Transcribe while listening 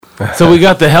So we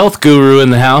got the health guru in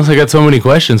the house. I got so many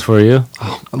questions for you.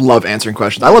 Oh, I love answering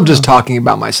questions. I love just talking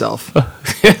about myself.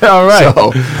 Yeah, all right.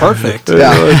 So, Perfect.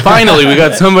 yeah. Finally, we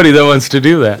got somebody that wants to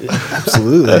do that.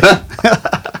 Absolutely.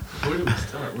 Where do we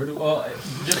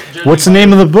start? What's the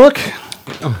name of the book?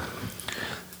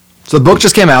 So the book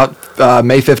just came out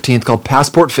May 15th called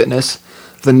Passport Fitness,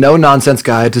 the no-nonsense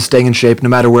guide to staying in shape no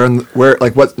matter no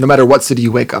matter what city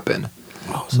you wake up in.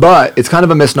 But it's kind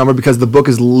of a misnomer because the book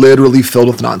is literally filled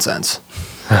with nonsense.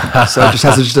 So it just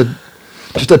has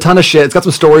just a ton of shit. It's got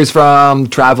some stories from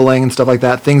traveling and stuff like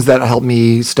that, things that help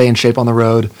me stay in shape on the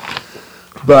road.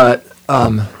 But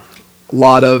I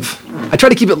try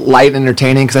to keep it light and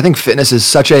entertaining because I think fitness is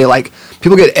such a,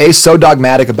 people get so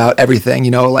dogmatic about everything,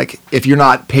 if you're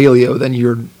not paleo, then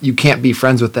you can't be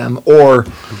friends with them, or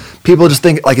people just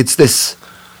think it's this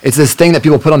thing that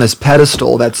people put on this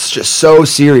pedestal that's just so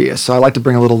serious. So I like to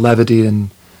bring a little levity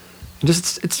and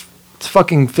just it's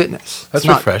fucking fitness. That's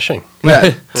refreshing.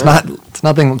 Yeah, it's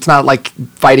not like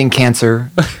fighting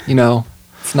cancer,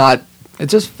 It's not.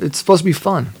 It's supposed to be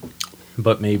fun.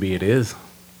 But maybe it is.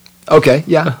 Okay,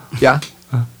 yeah.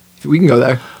 We can go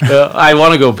there. I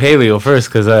want to go paleo first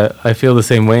because I feel the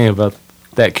same way about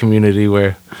that community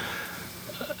where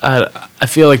I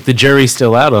feel like the jury's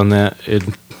still out on that.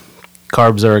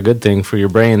 Carbs are a good thing for your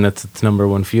brain. That's its number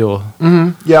one fuel.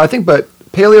 Mm-hmm. Yeah, I think, but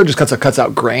paleo just cuts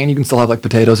out grain. You can still have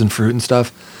potatoes and fruit and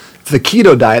stuff. It's the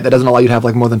keto diet that doesn't allow you to have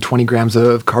more than 20 grams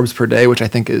of carbs per day, which I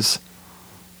think is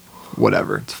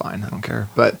whatever. It's fine. I don't care.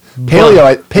 But paleo,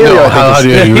 I think how do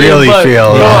you really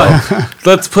feel?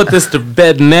 Let's put this to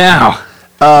bed now.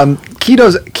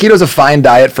 Keto's a fine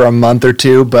diet for a month or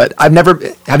two, but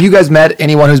have you guys met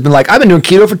anyone who's been like, I've been doing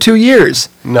keto for 2 years?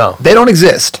 No. They don't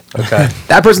exist. Okay.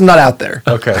 That person's not out there.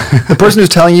 Okay. The person who's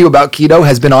telling you about keto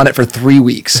has been on it for 3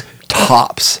 weeks.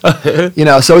 Tops.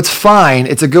 So it's fine.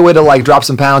 It's a good way to drop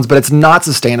some pounds, but it's not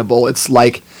sustainable. It's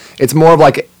more of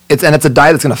it's a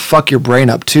diet that's going to fuck your brain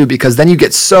up too, because then you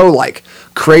get so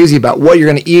crazy about what you're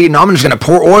going to eat. And I'm just going to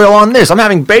pour oil on this. I'm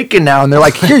having bacon now. And they're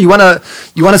like, here, you want a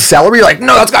celery? You're like,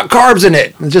 no, that's got carbs in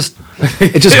it. It's just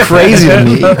crazy to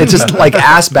me. It's just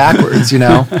ass backwards,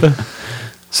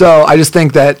 So I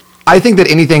think that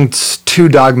anything too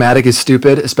dogmatic is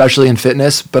stupid, especially in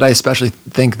fitness. But I especially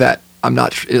think that I'm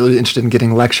not really interested in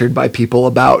getting lectured by people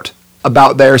about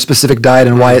their specific diet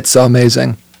and why it's so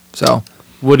amazing. So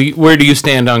where do you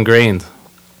stand on grains?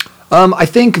 I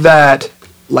think that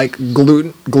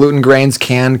gluten grains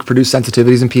can produce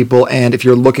sensitivities in people, and if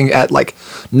you're looking at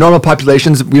normal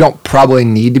populations, we don't probably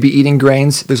need to be eating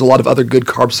grains. There's a lot of other good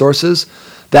carb sources.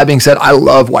 That being said, I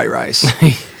love white rice.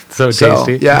 So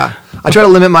tasty. Yeah, I try to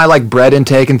limit my bread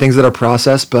intake and things that are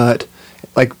processed, but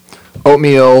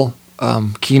oatmeal,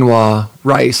 quinoa,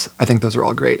 rice, I think those are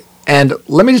all great. And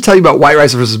let me just tell you about white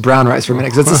rice versus brown rice for a minute,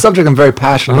 because it's a subject I'm very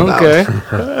passionate about.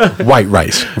 Okay. White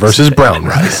rice versus brown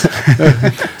rice.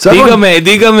 So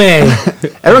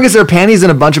Dígame. Everyone gets their panties in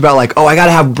a bunch about I got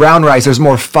to have brown rice. There's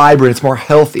more fiber. It's more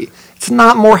healthy. It's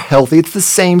not more healthy. It's the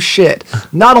same shit.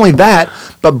 Not only that,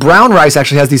 but brown rice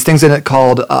actually has these things in it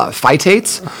called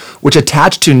phytates, which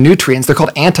attach to nutrients. They're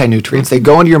called anti-nutrients. They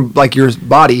go into your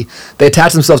body, they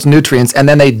attach themselves to nutrients, and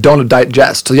then they don't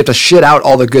digest. So you have to shit out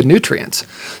all the good nutrients.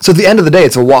 So at the end of the day,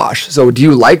 it's a wash. So do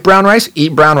you like brown rice?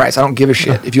 Eat brown rice. I don't give a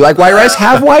shit. If you like white rice,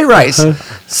 have white rice.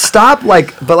 Stop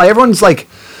everyone's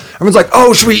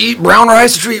oh, should we eat brown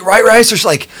rice or should we eat white rice? Or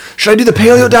should I do the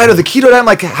paleo diet or the keto diet? I'm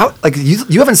like, how?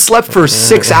 You haven't slept for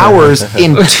 6 hours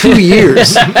in 2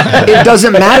 years. It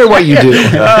doesn't matter what you do.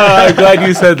 I'm glad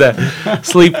you said that.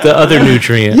 Sleep, the other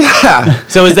nutrient. Yeah.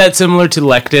 So is that similar to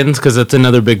lectins? Because that's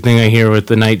another big thing I hear with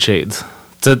the nightshades.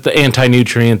 It's the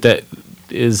anti-nutrient that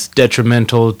is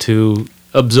detrimental to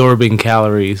absorbing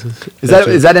calories. Is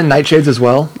that in nightshades as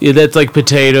well? Yeah, that's like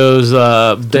potatoes.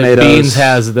 Tomatoes, beans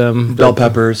has them. Bell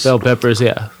peppers. Bell peppers,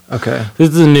 yeah. Okay.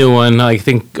 This is a new one. I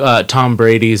think Tom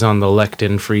Brady's on the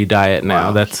lectin-free diet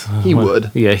now. Wow. He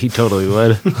would. Yeah, he totally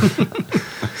would.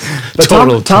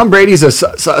 But Tom Brady's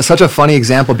such a funny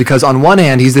example because on one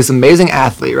hand, he's this amazing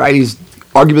athlete, right? He's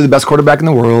arguably the best quarterback in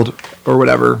the world or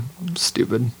whatever.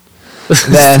 Stupid.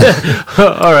 Then,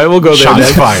 all right, we'll go there.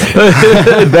 Shots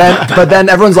fired. But then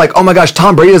everyone's like, "Oh my gosh,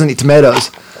 Tom Brady doesn't eat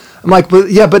tomatoes." I'm like,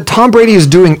 but Tom Brady is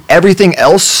doing everything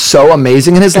else so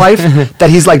amazing in his life that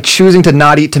he's choosing to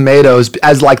not eat tomatoes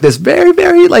as this very,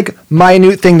 very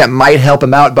minute thing that might help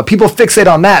him out. But people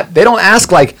fixate on that. They don't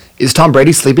ask is Tom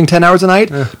Brady sleeping 10 hours a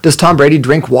night? Does Tom Brady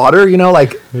drink water?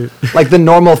 The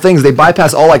normal things. They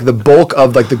bypass all the bulk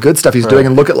of the good stuff he's doing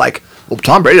and look at well,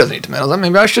 Tom Brady doesn't eat tomatoes.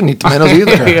 Maybe I shouldn't eat tomatoes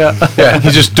either. Yeah,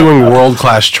 he's just doing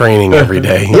world-class training every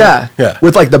day. Yeah. Yeah.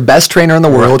 With like the best trainer in the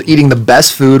world, eating the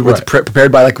best food with Right.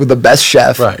 prepared by like with the best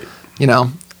chef. Right. You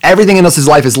know, everything in his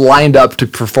life is lined up to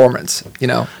performance, you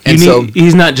know. And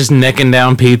He's not just necking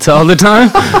down pizza all the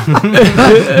time.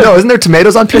 no, isn't there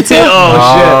tomatoes on pizza?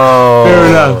 Oh, shit. Fair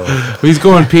enough. He's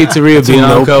going Pizzeria a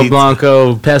no Bianco, pizza.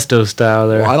 Blanco, pesto style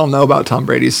there. Well, I don't know about Tom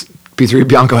Brady's Pizzeria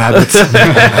Bianco habits.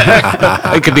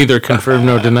 I could neither confirm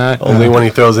nor deny. Only when he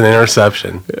throws an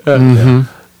interception. Yeah.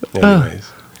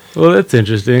 Anyways. Well, that's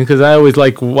interesting because I always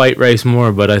like white rice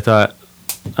more, but I thought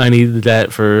I needed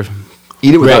that for.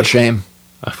 Eat it without Right. shame.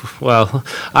 Well,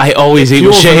 I always eat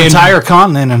with Fuels an shame. entire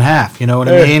continent in half. You know what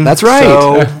I mean? That's right.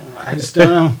 So I just don't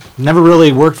know. Never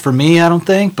really worked for me, I don't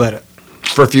think. But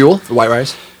For fuel, for white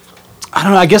rice. I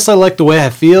don't know. I guess I like the way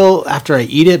I feel after I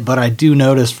eat it. But I do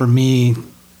notice for me,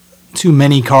 too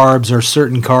many carbs or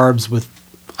certain carbs with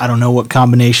I don't know what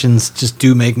combinations just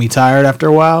do make me tired after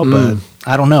a while. But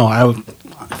I don't know.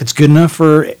 If it's good enough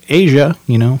for Asia,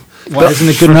 you know. Why isn't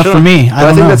it good enough for me?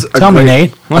 I don't know. Tell me,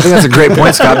 Nate. I think that's a great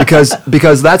point, Scott,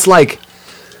 because that's like,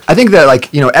 I think that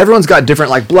like, you know, everyone's got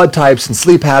different like blood types and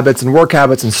sleep habits and work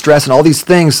habits and stress and all these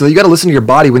things. So you got to listen to your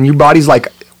body. When your body's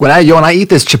like, when I eat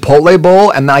this Chipotle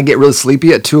bowl and then I get really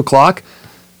sleepy at 2:00,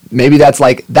 maybe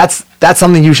that's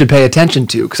something you should pay attention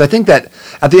to. Because I think that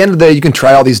at the end of the day, you can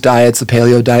try all these diets, the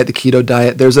paleo diet, the keto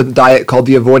diet. There's a diet called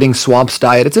the avoiding swamps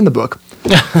diet. It's in the book.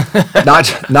 not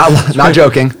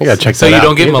joking. You gotta check So that you out.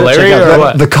 don't get Check malaria out or the,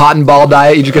 what? the cotton ball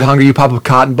diet. You just get hungry, you pop a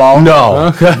cotton ball.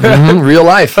 No. Real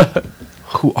life.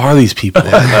 Who are these people?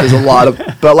 There's a lot of,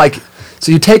 but like,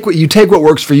 so you take what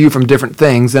works for you from different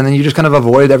things, and then you just kind of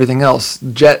avoid everything else.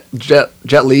 Jet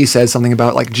Li says something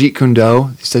about like Jeet Kune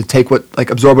Do. He said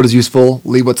absorb what is useful,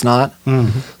 leave what's not.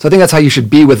 Mm-hmm. So I think that's how you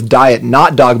should be with diet,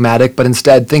 not dogmatic, but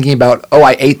instead thinking about, oh,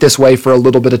 I ate this way for a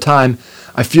little bit of time,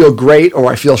 I feel great or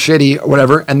I feel shitty or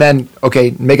whatever, and then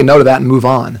okay, make a note of that and move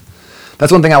on.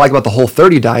 That's one thing I like about the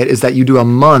Whole30 diet is that you do a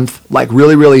month like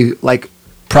really, really like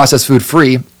processed food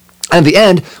free. And at the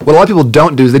end, what a lot of people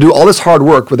don't do is they do all this hard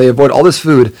work where they avoid all this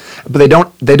food, but they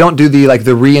don't do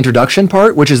the reintroduction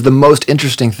part, which is the most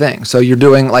interesting thing. So you're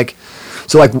doing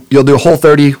you'll do a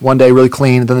Whole30 one day really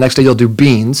clean, then the next day you'll do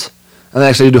beans, and the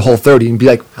next day you do Whole30 and be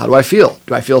like, how do I feel?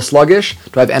 Do I feel sluggish?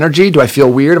 Do I have energy? Do I feel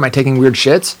weird? Am I taking weird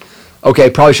shits?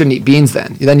 Okay, probably shouldn't eat beans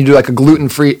then. Then you do like a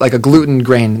gluten-free, like a gluten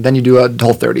grain. Then you do a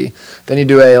Whole30. Then you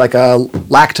do a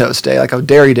lactose day, like a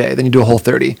dairy day. Then you do a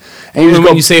Whole30. And you just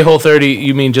When you say Whole30,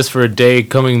 you mean just for a day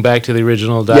coming back to the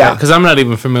original diet? Yeah. Because I'm not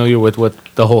even familiar with what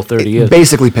the Whole30 is.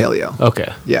 basically paleo.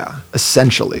 Okay. Yeah,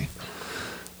 essentially.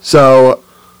 So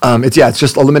it's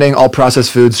just eliminating all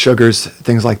processed foods, sugars,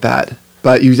 things like that.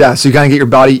 But so you kind of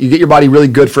get your body really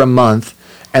good for a month,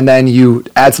 and then you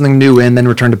add something new in, then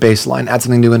return to baseline. Add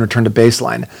something new in, return to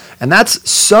baseline, and that's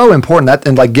so important.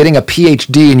 And like getting a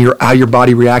PhD in how your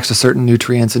body reacts to certain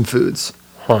nutrients and foods.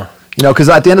 Huh. You know, because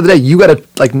at the end of the day, you got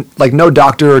to like no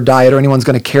doctor or diet or anyone's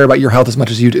going to care about your health as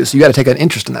much as you do. So you got to take an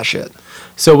interest in that shit.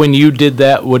 So when you did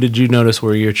that, what did you notice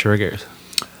were your triggers?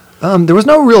 There was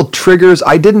no real triggers.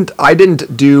 I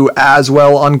didn't do as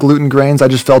well on gluten grains. I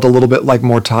just felt a little bit like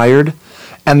more tired.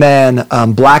 And then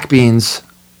black beans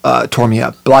tore me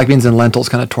up. Black beans and lentils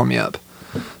kind of tore me up.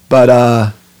 But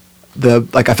I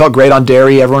felt great on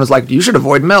dairy. Everyone was like, you should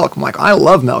avoid milk. I'm like, I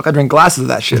love milk. I drink glasses of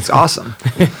that shit. It's awesome.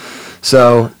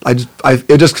 So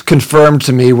it just confirmed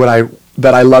to me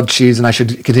that I love cheese and I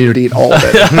should continue to eat all of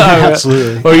it.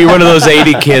 Absolutely. Or you're one of those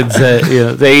 80 kids that,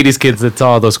 the 80s kids that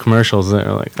saw those commercials and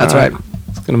they're like, That's "All right.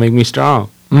 It's going to make me strong."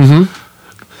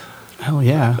 Hell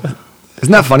yeah.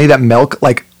 Isn't that funny that milk,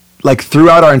 like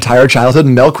throughout our entire childhood,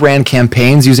 milk ran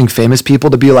campaigns using famous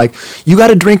people to be like, you got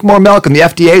to drink more milk. And the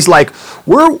FDA's like,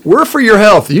 we're for your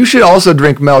health. You should also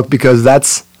drink milk because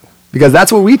that's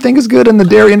what we think is good. And the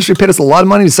dairy industry paid us a lot of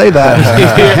money to say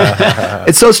that.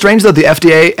 It's so strange that the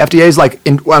FDA is like,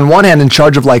 on one hand, in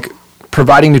charge of like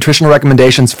providing nutritional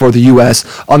recommendations for the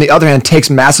U.S. On the other hand,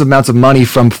 takes massive amounts of money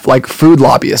from like food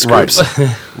lobbyist groups.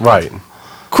 Right.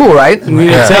 Cool, right?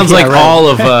 It sounds like all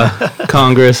of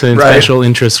Congress and Right. special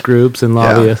interest groups and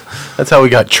lobbyists. That's how we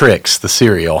got Trix, the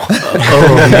cereal.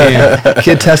 Oh, man.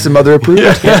 Kid tested, mother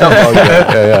approved.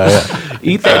 Yeah.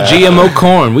 Eat that GMO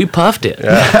corn. We puffed it.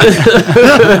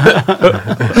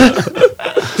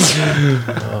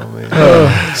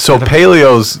 So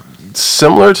paleo's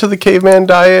similar to the caveman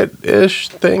diet-ish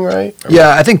thing, right?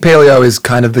 Yeah, I think paleo is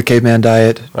kind of the caveman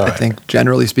diet. I right. think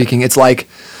generally speaking, it's like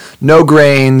no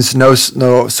grains, no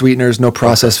sweeteners, no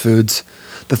processed foods.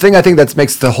 The thing I think that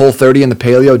makes the Whole30 and the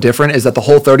paleo different is that the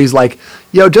Whole30 is like,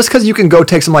 just because you can go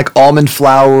take some like almond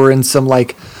flour and some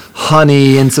like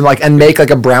honey and some and make like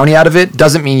a brownie out of it,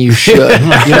 doesn't mean you should.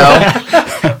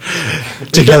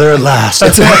 Together at last.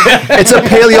 It's a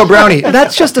paleo brownie.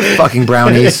 That's just a fucking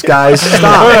brownie, guys.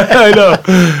 Stop. I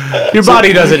know. Your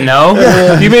body doesn't know.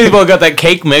 You may as well got that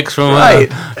cake mix from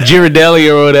Ghirardelli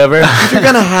or whatever. If you're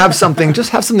gonna have something,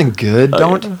 just have something good.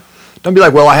 Don't be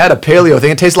like, well, I had a paleo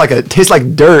thing. It tastes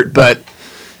like dirt, but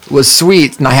it was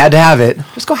sweet, and I had to have it.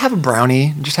 Just go have a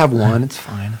brownie. Just have one. It's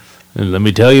fine. And let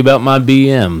me tell you about my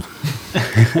BM.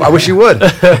 Well, I wish you would.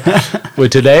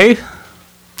 With today,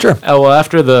 Sure. well,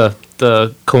 after the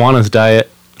Kiwanis diet,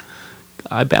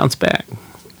 I bounced back.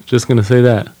 Just gonna say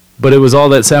that. But it was all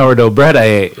that sourdough bread I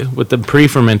ate with the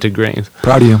pre-fermented grains.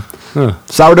 Proud of you. Huh.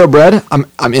 Sourdough bread,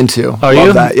 I'm into. Are Love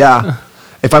you? that. Yeah.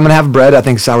 If I'm gonna have bread, I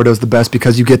think sourdough's the best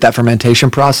because you get that fermentation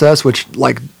process, which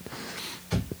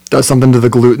does something to the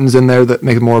glutens in there that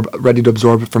make it more ready to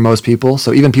absorb for most people.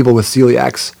 So even people with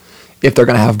celiacs, if they're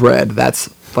gonna have bread, that's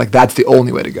the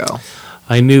only way to go.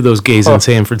 I knew those gays in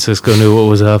San Francisco knew what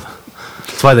was up.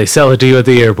 That's why they sell it to you at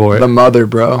the airport. The mother,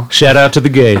 bro. Shout out to the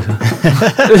gays.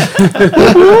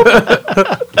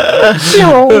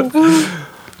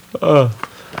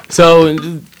 So,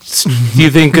 do you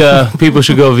think people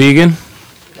should go vegan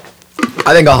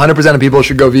I think 100% of people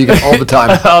should go vegan all the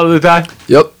time. all the time?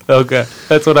 Yep. Okay,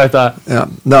 that's what I thought. Yeah.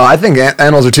 No, I think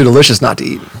animals are too delicious not to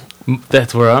eat.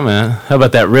 That's where I'm at. How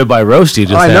about that ribeye roast you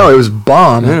just I had? know, it was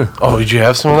bomb. Oh, did you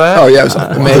have some of that? Oh, yeah, it was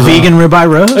The amazing. vegan ribeye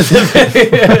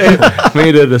roast?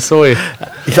 Made it a soy. In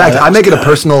fact, I make it a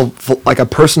personal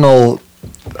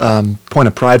point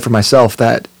of pride for myself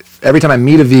that every time I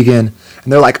meet a vegan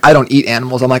and they're like, I don't eat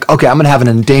animals, I'm like, okay, I'm going to have an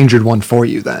endangered one for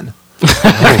you then. So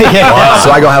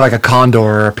I go have like a condor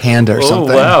or a panda or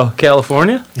something. Oh, wow.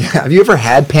 California? Yeah. Have you ever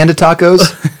had panda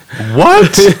tacos?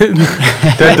 What?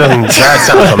 That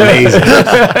sounds amazing.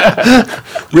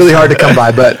 Really hard to come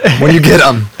by, but when you get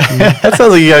them, That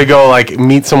sounds like you gotta go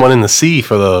meet someone in the sea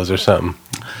for those or something.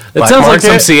 It Black sounds like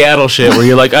some market? Seattle shit where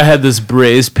you're like, I had this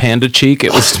braised panda cheek.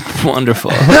 It was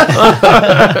wonderful.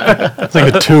 It's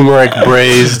like a turmeric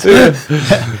braised.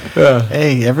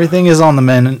 Hey, everything is on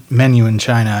the menu in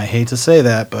China. I hate to say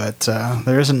that, but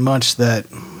there isn't much that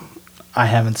I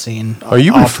haven't seen. What are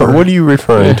you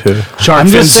referring to? Shark I'm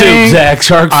fin just soup, saying- Zach.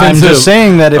 Shark fin I'm soup. just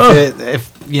saying that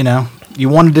if you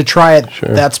wanted to try it, Sure.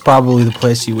 that's probably the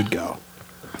place you would go.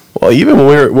 Well, even when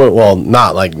we were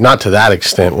not to that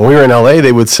extent. When we were in LA,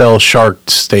 they would sell shark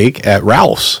steak at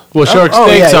Ralph's. Well, shark Oh,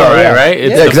 steak's yeah, all right, yeah. right?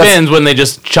 It's Yeah, the 'cause that's- fins when they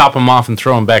just chop them off and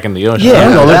throw them back in the ocean. Yeah. I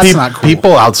don't know, that's there'd be not cool.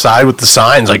 people outside with the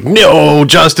signs like "No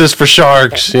justice for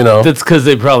sharks," That's because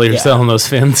they probably are selling those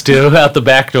fins too out the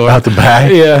back door. out the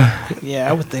back. Yeah. Yeah,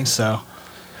 I would think so.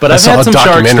 But I I've saw had a some shark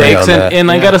documentary steaks, on that. and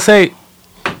I Yeah. gotta say,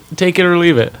 take it or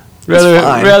leave it.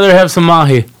 fine. Rather have some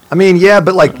mahi. I mean, yeah,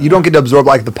 but you don't get to absorb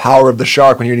the power of the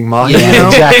shark when you're eating mahi. Yeah,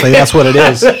 exactly. That's what it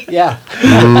is. Yeah.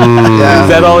 Yeah. Is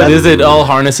that all it is? It all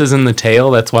harnesses in the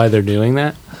tail. That's why they're doing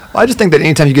that. I just think that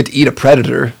anytime you get to eat a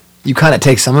predator, you kind of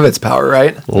take some of its power,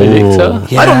 right? I think so.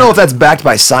 Yeah. I don't know if that's backed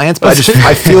by science, but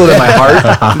I feel it in my heart.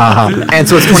 And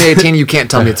so it's 2018. You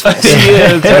can't tell me it's false.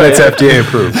 Yeah, that's And it's right. FDA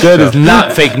approved. That is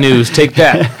not fake news. Take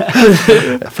that.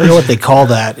 I forget what they call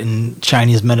that in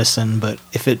Chinese medicine, but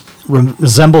if it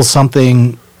resembles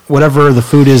something, whatever the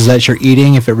food is that you're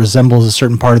eating, if it resembles a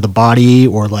certain part of the body,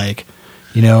 or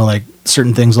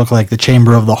certain things look like the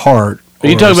chamber of the heart. Are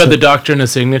you or talking about so- the doctrine of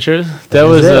signatures? That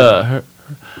was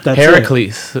That's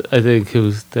Heracles. I think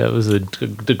that was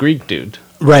the Greek dude.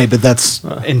 Right, but that's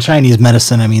in Chinese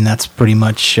medicine. I mean, that's pretty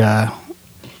much the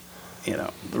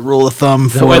rule of thumb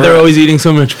Is that for. why they're always eating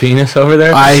so much penis over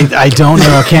there? I don't know.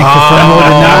 I can't confirm or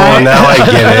Oh, deny. now I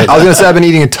get it. I was gonna say I've been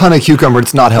eating a ton of cucumber.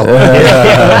 It's not helping.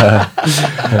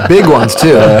 Big ones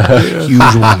too.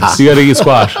 Huge ones. You got to eat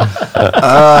squash.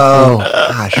 Oh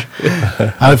gosh.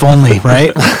 If only,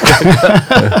 right?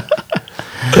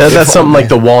 That's something like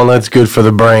the walnut's good for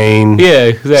the brain. Yeah,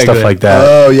 exactly. Stuff like that.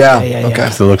 Oh yeah. Yeah. Okay.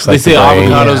 So it looks They like say the brain.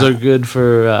 avocados Yeah. are good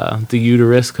for the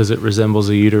uterus because it resembles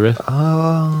a uterus.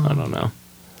 Oh. I don't know.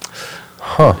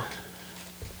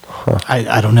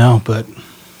 I don't know, but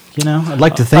I'd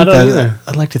like to think I don't that either.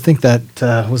 I'd like to think that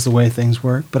was the way things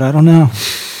work, but I don't know.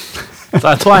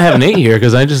 That's why I haven't ate here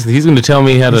because he's going to tell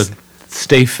me how to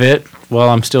stay fit while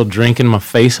I'm still drinking my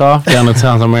face off down in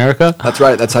South America. That's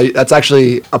right. That's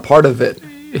actually a part of it.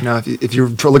 If you're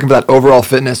looking for that overall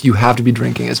fitness, you have to be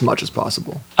drinking as much as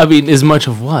possible. I mean, as much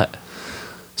of what?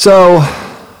 So,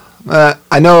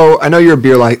 I know you're a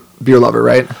beer lover,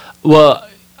 right? Well,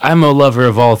 I'm a lover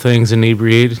of all things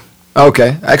inebriated.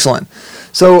 Okay, excellent.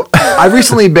 So I've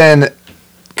recently been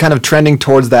kind of trending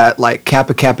towards that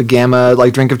Kappa Kappa Gamma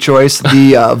drink of choice,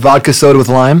 the vodka soda with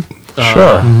lime.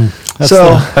 Sure.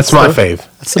 That's my fave.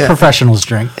 It's a professional's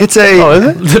drink. It's a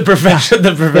The profession.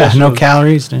 Yeah, no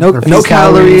calories. no or few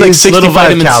calories. Like 65 little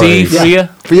vitamin calories. C for you.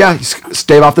 Yeah,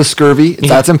 stave off the scurvy.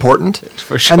 That's important.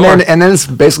 For sure. And then it's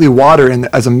basically water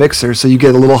as a mixer, so you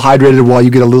get a little hydrated while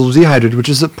you get a little dehydrated, which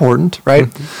is important, right?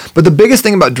 But the biggest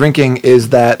thing about drinking is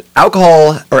that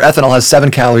alcohol or ethanol has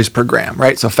 7 calories per gram,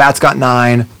 right? So fat's got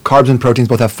 9, carbs and proteins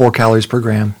both have 4 calories per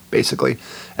gram, basically.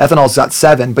 Ethanol's got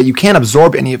 7, but you can't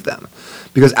absorb any of them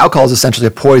because alcohol is essentially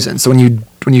a poison. So when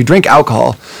you drink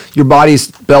alcohol, your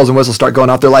body's bells and whistles start going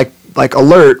off. They're like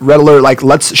alert, red alert, like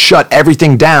let's shut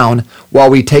everything down while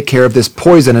we take care of this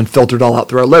poison and filter it all out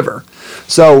through our liver.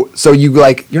 So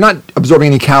you're not absorbing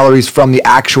any calories from the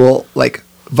actual like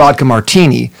vodka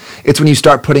martini. It's when you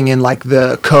start putting in like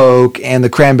the Coke and the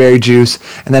cranberry juice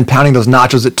and then pounding those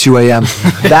nachos at 2 a.m.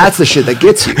 That's the shit that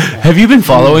gets you. Have you been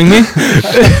following me?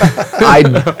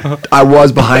 I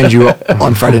was behind you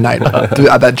on Friday night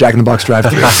at that Jack in the Box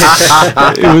drive-thru.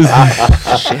 It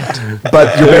was shit.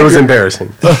 But It was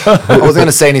embarrassing. I wasn't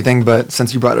gonna say anything, but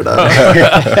since you brought it up,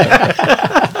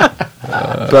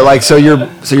 but like so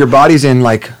your body's in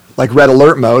like red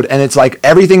alert mode, and it's like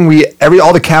all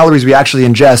the calories we actually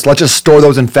ingest, let's just store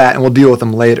those in fat, and we'll deal with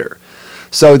them later.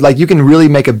 So like you can really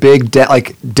make a big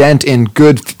dent in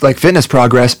good like fitness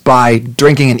progress by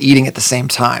drinking and eating at the same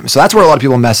time. So that's where a lot of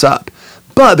people mess up.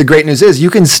 But the great news is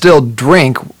you can still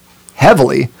drink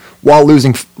heavily while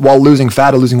losing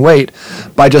fat or losing weight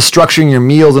by just structuring your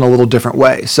meals in a little different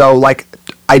way. So like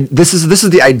this is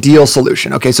the ideal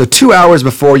solution. Okay, so 2 hours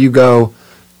before you go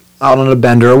out on a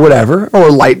bender or whatever,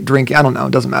 or light drinking. I don't know.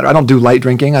 It doesn't matter. I don't do light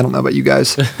drinking. I don't know about you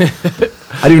guys.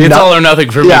 I do. It's all or nothing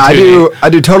for me. Yeah, too.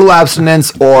 I do total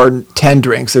abstinence or 10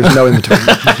 drinks. There's no in between.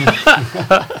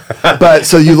 But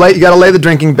so you got to lay the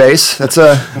drinking base. That's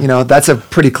a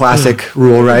pretty classic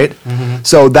rule, right? Mm-hmm.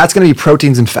 So that's going to be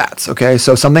proteins and fats. Okay,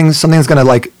 so something's going to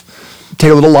like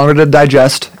take a little longer to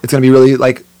digest. It's going to be really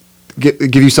like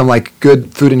give you some like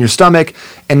good food in your stomach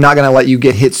and not going to let you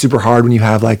get hit super hard when you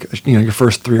have like your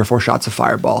first 3 or 4 shots of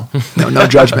Fireball. No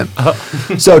judgment.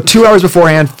 So 2 hours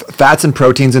beforehand, fats and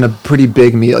proteins in a pretty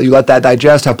big meal. You let that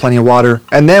digest, have plenty of water,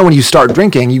 and then when you start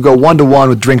drinking, you go 1-to-1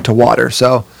 with drink to water.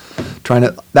 So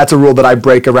that's a rule that I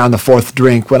break around the 4th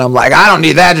drink when I'm like, I don't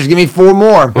need that, just give me 4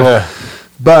 more. Yeah.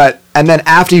 And then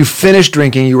after you finish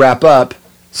drinking, you wrap up.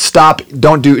 Stop,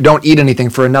 don't eat anything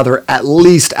for another at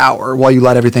least hour while you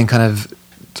let everything kind of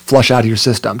flush out of your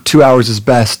system. 2 hours is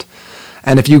best.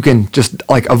 And if you can just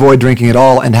like avoid drinking at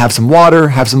all and have some water,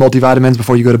 have some multivitamins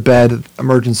before you go to bed,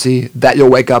 emergency, that you'll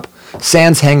wake up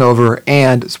sans hangover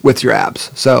and with your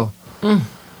abs. So,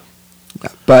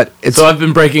 but So I've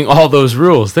been breaking all those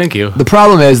rules. Thank you. The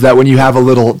problem is that when you have a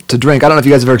little to drink, I don't know if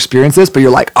you guys have ever experienced this, but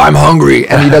you're like, I'm hungry,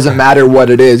 and it doesn't matter what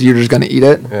it is, you're just going to eat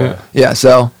it. Yeah,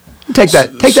 so take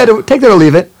that or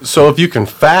leave it. So if you can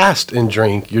fast and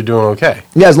drink, you're doing okay.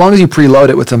 Yeah, as long as you preload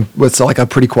it with like a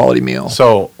pretty quality meal.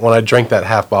 So when I drank that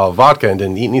half bottle of vodka and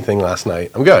didn't eat anything last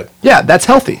night, I'm good. Yeah, that's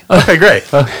healthy. Okay, great.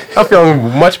 I'm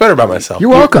feeling much better about myself. You're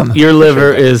welcome. Your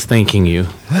liver is thanking you.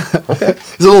 Is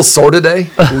it a little sore today?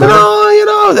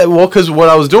 No, because what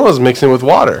I was doing was mixing with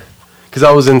water. Because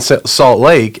I was in Salt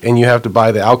Lake, and you have to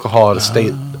buy the alcohol at a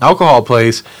state alcohol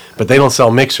place, but they don't sell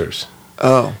mixers.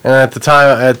 Oh. And at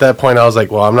that point, I was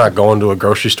like, well, I'm not going to a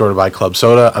grocery store to buy club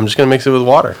soda. I'm just going to mix it with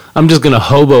water. I'm just going to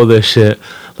hobo this shit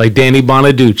like Danny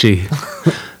Bonaducci.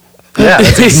 Yeah,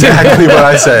 that's exactly what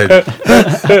I said.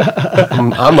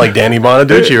 I'm like Danny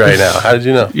Bonaducci right now. How did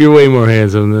you know? You're way more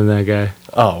handsome than that guy.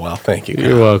 Oh, well, thank you.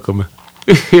 You're welcome.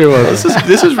 You're welcome.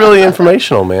 This is really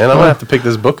informational, man. I'm going to have to pick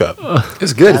this book up.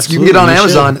 It's good. You can get it on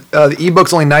Amazon. The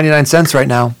ebook's only 99 cents right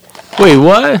now. Wait,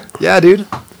 what? Yeah, dude.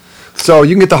 So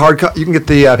you can get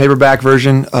the paperback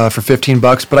version for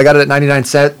 $15, but I got it at 99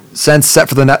 cents set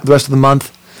for the rest of the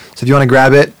month. So if you want to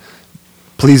grab it,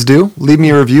 please do. Leave me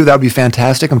a review. That would be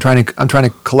fantastic. I'm trying to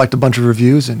collect a bunch of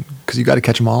reviews, and because you got to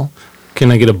catch them all.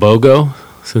 Can I get a BOGO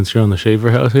since you're on the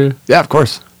Schafer house here? Yeah, of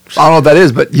course. I don't know what that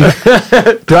is, but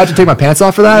do I have to take my pants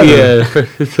off for that?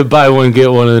 Yeah, to buy one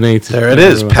get one of the Nate's. There it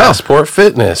is. Passport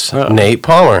Fitness. Nate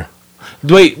Palmer.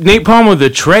 Wait, Nate Palmer, the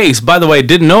trace. By the way,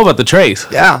 didn't know about the trace.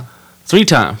 Yeah. 3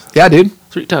 times. Yeah, dude.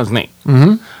 3 times Nate.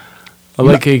 Mm-hmm. I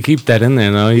like how you keep that in there,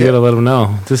 though. You gotta let them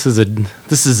know. This is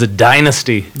a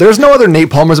dynasty. There's no other Nate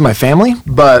Palmers in my family,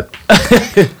 but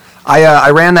I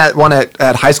ran that one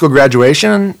at high school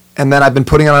graduation, and then I've been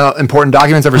putting on important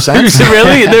documents ever since.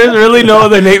 Really? There's really no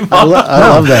other Nate Palmer? I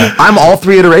love that. I'm all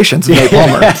 3 iterations of Nate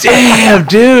Palmer. Damn,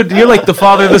 dude. You're like the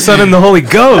Father, the Son, and the Holy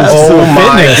Ghost. Oh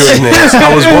my goodness!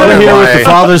 I was We're wondering here with the why.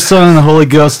 Father, Son, and the Holy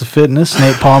Ghost of fitness,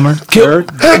 Nate Palmer.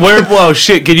 Whoa,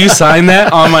 shit. Can you sign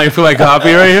that on my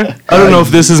copy right here? I don't know if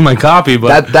this is my copy,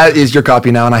 but. That is your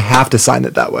copy now, and I have to sign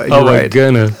it that way. You're Oh my right.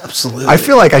 goodness. Absolutely. I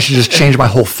feel like I should just change my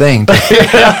whole thing.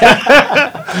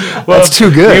 Well, That's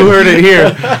too good. You heard it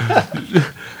here.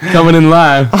 Coming in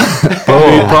live.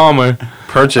 Nate Palmer.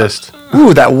 Purchased.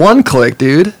 Ooh, that one click,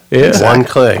 dude. Yeah. One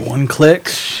click. One click.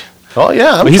 Oh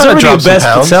yeah, I'm He's trying to already a drop some best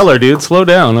pounds. seller, dude. Slow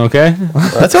down, okay?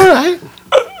 That's all right.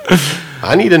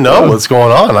 I need to know what's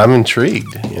going on. I'm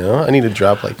intrigued. I need to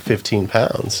drop like 15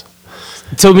 pounds.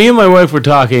 So me and my wife were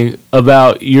talking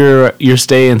about your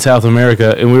stay in South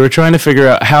America, and we were trying to figure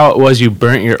out how it was you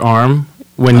burnt your arm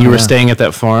when you were staying at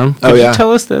that farm. Could yeah. you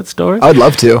tell us that story? I would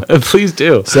love to. Please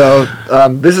do. So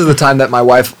this is the time that my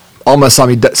wife almost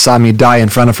saw me die in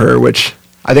front of her, which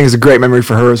I think is a great memory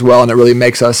for her as well, and it really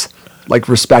makes us like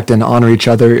respect and honor each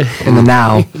other in the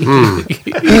now.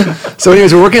 So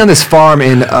anyways, we're working on this farm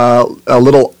in a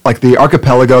little, like the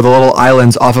archipelago, the little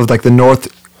islands off of like the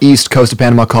northeast coast of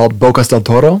Panama called Bocas del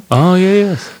Toro. Oh, yeah,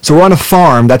 yes. So we're on a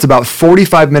farm that's about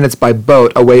 45 minutes by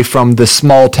boat away from the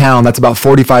small town that's about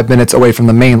 45 minutes away from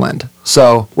the mainland.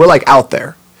 So we're like out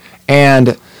there.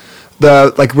 And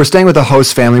we're staying with a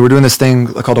host family. We're doing this thing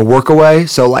called a workaway.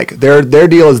 So like their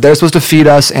deal is they're supposed to feed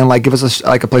us and like give us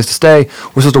a place to stay.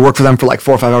 We're supposed to work for them for like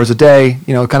 4 or 5 hours a day.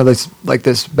 Kind of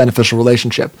this beneficial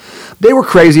relationship. They were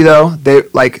crazy though.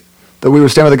 We were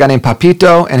staying with a guy named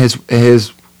Papito and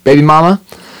his baby mama.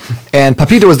 And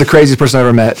Papito was the craziest person I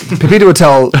ever met. Papito would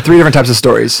tell 3 different types of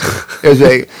stories. It was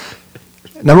big.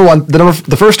 Number one,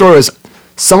 the first story was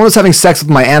someone was having sex with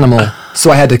my animal, so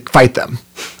I had to fight them.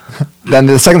 Then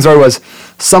the second story was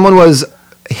someone was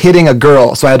hitting a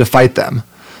girl, so I had to fight them.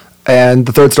 And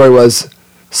the third story was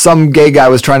some gay guy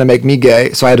was trying to make me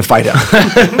gay, so I had to fight him.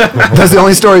 That's the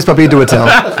only stories Papito would tell.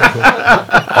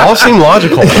 All seem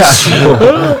logical.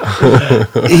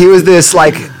 He was this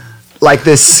like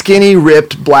this skinny,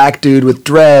 ripped black dude with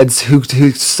dreads who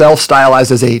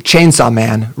self-stylized as a chainsaw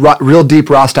man, real deep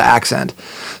Rasta accent.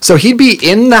 So he'd be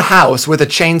in the house with a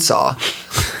chainsaw,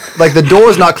 like the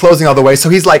door's not closing all the way, so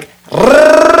he's like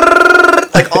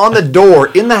on the door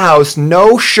in the house,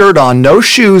 no shirt on, no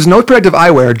shoes, no protective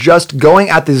eyewear, just going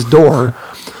at this door.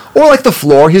 Or like the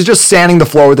floor, he's just sanding the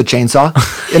floor with a chainsaw.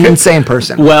 An insane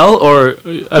person. Well, or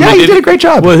He did a great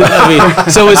job.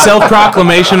 So his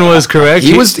self-proclamation was correct.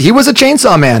 He was a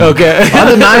chainsaw man. Okay.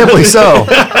 Undeniably so.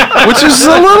 Which is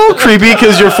a little creepy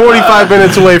because you're 45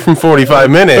 minutes away from 45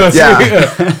 minutes.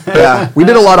 Yeah. We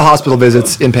did a lot of hospital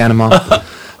visits in Panama.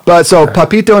 But so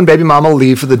Papito and baby mama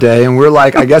leave for the day, and we're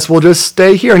like, I guess we'll just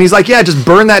stay here. And he's like, yeah, just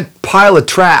burn that pile of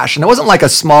trash. And it wasn't like a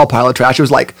small pile of trash. It was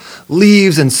like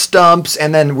leaves and stumps.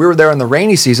 And then we were there in the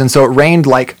rainy season, so it rained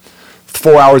like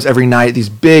 4 hours every night. These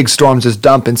big storms just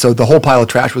dumping, so the whole pile of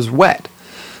trash was wet.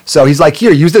 So he's like,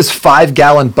 here, use this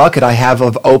 5-gallon bucket I have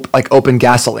of open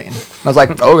gasoline. And I was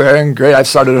like, okay, great. I've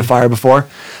started a fire before.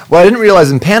 Well, I didn't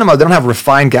realize in Panama, they don't have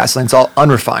refined gasoline. It's all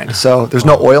unrefined. So there's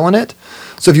no oil in it.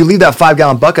 So if you leave that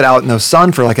 5-gallon bucket out in the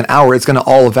sun for like an hour, it's going to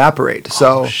all evaporate.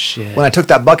 So when I took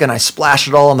that bucket and I splashed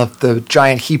it all on the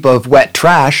giant heap of wet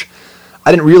trash,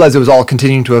 I didn't realize it was all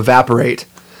continuing to evaporate.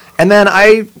 And then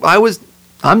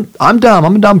I'm dumb.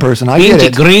 I'm a dumb person. I get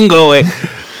it. Gringo.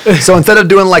 So instead of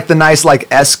doing like the nice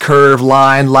like S-curve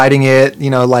line, lighting it,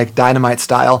 like dynamite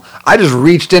style, I just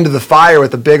reached into the fire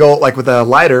with a big old, with a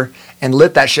lighter and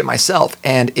lit that shit myself,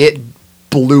 and it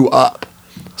blew up.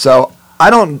 So I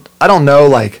don't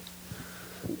know,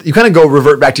 you kind of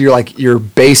revert back to your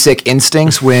basic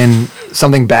instincts when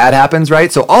something bad happens,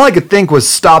 right? So all I could think was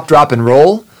stop, drop, and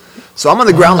roll. So I'm on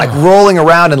the ground rolling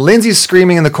around, and Lindsay's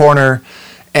screaming in the corner,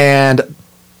 and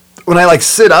when I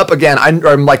sit up again,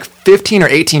 I'm 15 or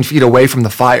 18 feet away from the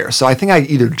fire. So I think I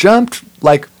either jumped,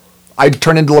 I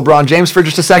turned into LeBron James for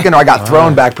just a second, or I got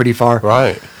thrown back pretty far.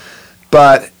 Right.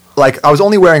 But I was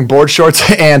only wearing board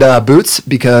shorts and boots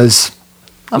because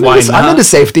I'm into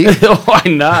safety. Why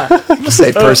not? I'm a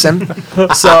safe person.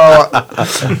 So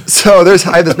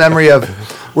I have this memory of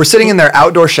we're sitting in their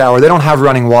outdoor shower. They don't have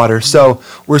running water, so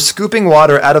we're scooping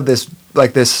water out of this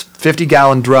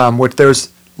 50-gallon drum, which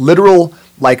there's literal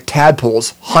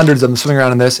tadpoles, hundreds of them swimming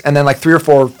around in this, and then 3 or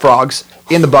 4 frogs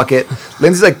in the bucket.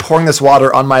 Lindsay's pouring this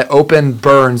water on my open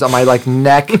burns on my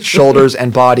neck, shoulders,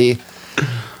 and body,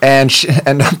 and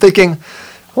I'm thinking, I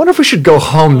wonder if we should go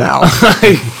home now.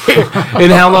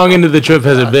 And how long into the trip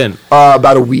has it been?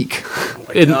 About a week.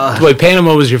 Wait,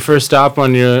 Panama was your first stop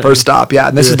on your First stop, yeah.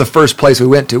 And this is the first place we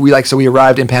went to. We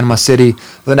arrived in Panama City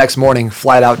the next morning,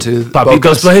 flight out to Papito's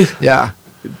Bocas. place? Yeah.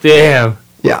 Damn.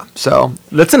 Yeah. So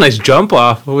That's a nice jump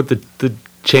off with the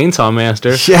chainsaw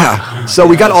master. yeah. So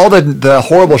we got all the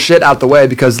horrible shit out the way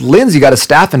because Lindsay got a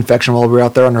staph infection while we were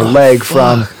out there on her leg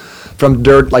from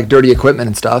dirty equipment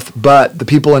and stuff. But the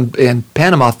people in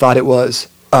Panama thought it was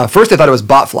first they thought it was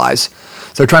bot flies.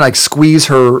 So they're trying to squeeze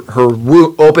her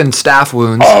open staph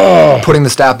wounds, putting the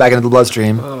staph back into the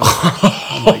bloodstream.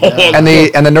 And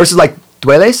the nurse is like,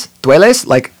 dueles?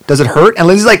 Like, does it hurt? And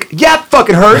Lindsay's like, yeah, it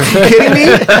fucking hurts. Are you kidding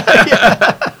me?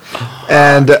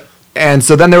 And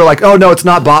so then they were like, oh, no, it's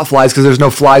not bot flies because there's no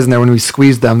flies in there when we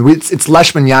squeeze them. It's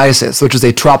leishmaniasis, which is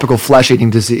a tropical flesh-eating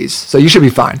disease. So you should be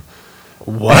fine.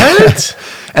 What?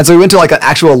 And so we went to like an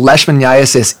actual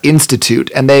leishmaniasis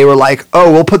institute, and they were like,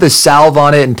 oh, we'll put this salve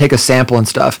on it and take a sample and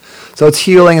stuff. So it's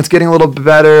healing. It's getting a little bit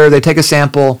better. They take a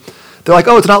sample. They're like,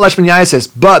 oh, it's not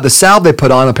leishmaniasis. But the salve they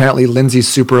put on, apparently Lindsay's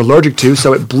super allergic to,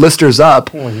 so it blisters up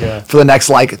for the next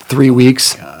like 3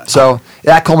 weeks. So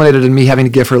that culminated in me having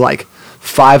to give her like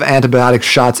 5 antibiotic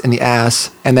shots in the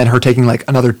ass, and then her taking like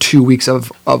another 2 weeks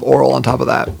of oral on top of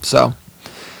that. So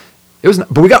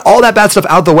but we got all that bad stuff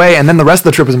out the way, and then the rest of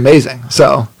the trip was amazing.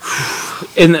 So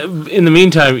In the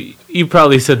meantime, you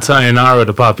probably said sayonara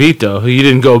to Papito. You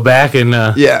didn't go back and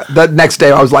yeah, that next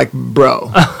day I was like,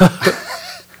 bro.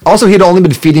 Also, he'd only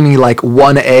been feeding me like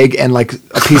 1 egg and like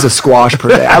a piece of squash per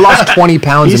day. I lost 20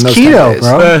 pounds in those keto, 10 days.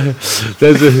 bro.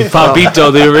 There's a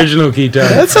Papito, the original keto.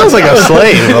 That sounds like a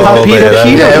slave. A little bit.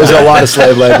 Yeah, it was a lot of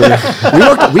slave labor.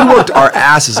 We worked our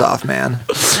asses off, man.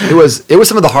 It was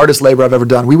some of the hardest labor I've ever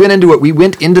done. We went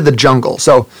into the jungle.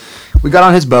 So we got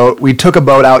on his boat. We took a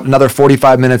boat out another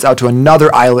 45 minutes out to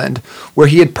another island where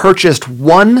he had purchased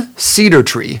 1 cedar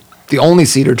tree, the only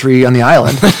cedar tree on the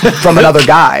island, from another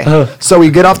guy. So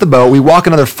we get off the boat. We walk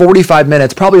another 45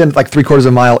 minutes, probably like 3/4 of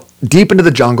a mile, deep into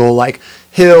the jungle, like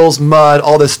hills, mud,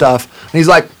 all this stuff. And he's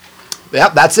like,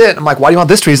 yep, that's it. I'm like, why do you want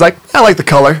this tree? He's like, I like the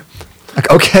color. Like,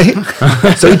 okay.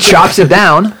 So he chops it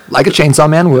down like a chainsaw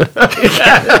man would.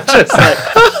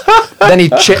 Then he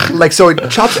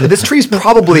chops it. This tree's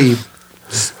probably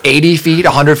 80 feet,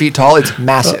 100 feet tall. It's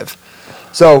massive.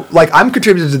 So, like, I'm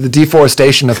contributing to the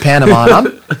deforestation of Panama, and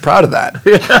I'm proud of that.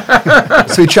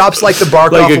 So he chops, like, the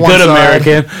bark Like off a one good side.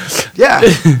 American. Yeah.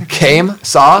 Came,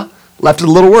 saw, left it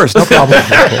a little worse. No problem.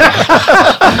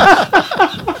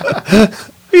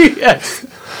 Yes.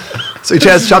 So he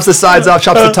chops the sides off,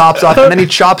 chops the tops off, and then he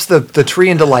chops the tree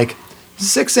into, like,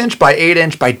 6-inch by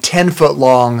 8-inch by 10-foot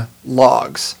long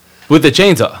logs. With the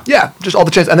chainsaw. Yeah, just all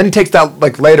the chains. And then he takes that,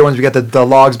 like, later, once we get the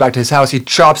logs back to his house, he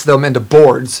chops them into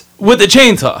boards. With the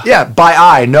chainsaw. Yeah, by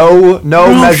eye. No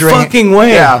measuring. Fucking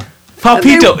way. Yeah.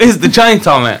 Papito is the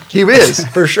chainsaw man. He is,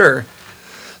 for sure.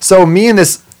 So me and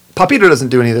this, Papito doesn't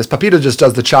do any of this. Papito just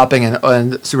does the chopping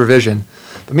and supervision.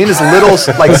 But me and this little,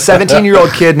 like,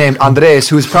 17-year-old kid named Andres,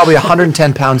 who's probably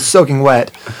 110 pounds soaking wet,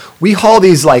 we haul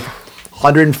these, like,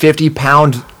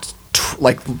 150-pound,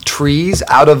 trees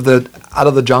out of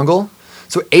the jungle.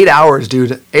 So 8 hours,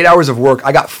 dude. 8 hours of work.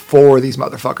 I got 4 of these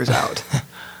motherfuckers out.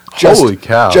 Holy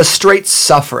cow. Just straight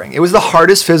suffering. It was the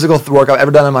hardest physical work I've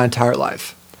ever done in my entire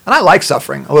life. And I like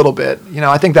suffering a little bit. You know,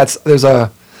 I think there's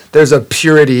a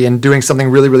purity in doing something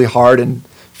really, really hard and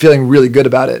feeling really good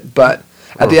about it. But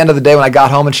at the end of the day, when I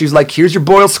got home and she's like, here's your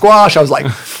boiled squash, I was like,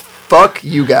 fuck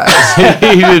you guys.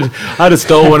 I'd have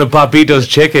stole one of Papito's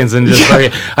chickens and just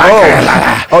like,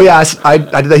 Oh yeah, I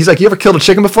did that. He's like, you ever killed a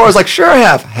chicken before? I was like, sure I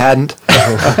have. Hadn't.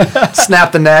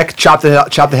 Snapped the neck, chopped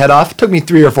the head off. Took me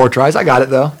 3 or 4 tries. I got it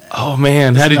though. oh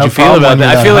man, how did No you feel problem about when that?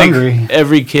 I you're feel hungry. like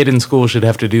every kid in school should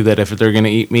have to do that if they're going to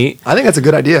eat meat. I think that's a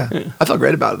good idea. I felt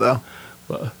great about it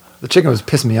though. The chicken was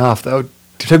pissing me off though. It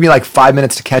took me like 5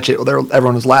 minutes to catch it.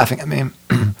 Everyone was laughing at me.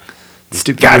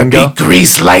 Stupid gringo.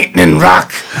 grease, lightning,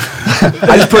 rock.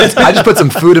 I just put some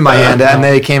food in my hand and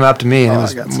they came up to me and it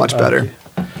was much better.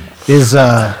 Is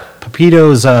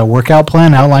Papito's workout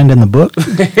plan outlined in the book?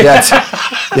 Yeah,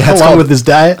 it's Along with his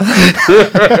diet?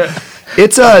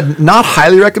 It's not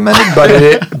highly recommended,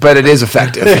 but it is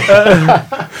effective.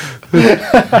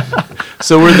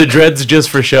 So were the dreads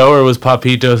just for show, or was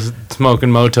Papito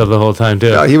smoking Moto the whole time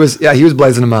too? He was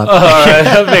blazing them up. All right,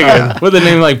 I figured with a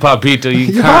name like Papito, you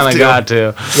You kind have of to. got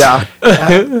to. Yeah.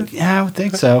 Yeah, I would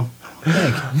think so.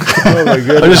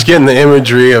 I'm just getting the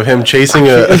imagery of him chasing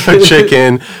a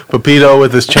chicken, Papito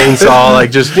with his chainsaw,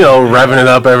 like just, revving it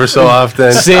up ever so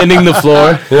often. Sanding the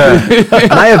floor.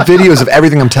 And I have videos of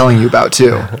everything I'm telling you about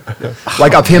too,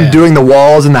 like of him doing the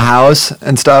walls in the house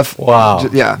and stuff. Wow.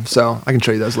 Yeah, so I can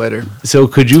show you those later. So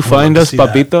could you find to us see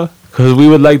that. Papito? because we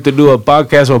would like to do a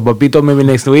podcast with Papito maybe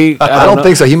next week. I don't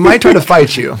think so. He might try to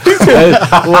fight you.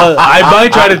 Well, I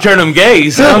might try to turn him gay.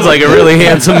 He sounds like a really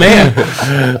handsome man.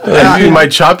 You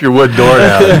might chop your wood door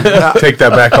down. Take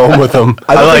that back home with him.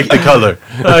 I like the color.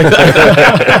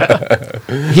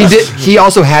 He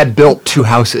also had built 2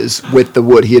 houses with the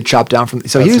wood he had chopped down from.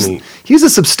 So That's neat. he's a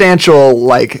substantial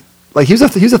like he's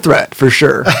a threat for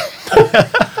sure.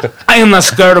 I am not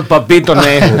scared of Papito,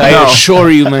 man. I assure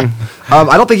you, man.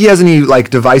 I don't think he has any like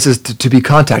devices to be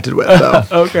contacted with though.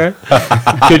 Okay.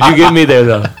 Could you get me there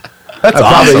though? That's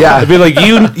awesome. Probably, yeah. I'd be like,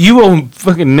 you owe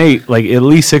fucking Nate like at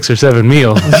least 6 or 7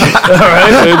 meals. All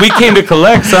right, we came to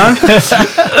collect, son.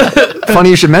 Funny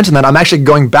you should mention that. I'm actually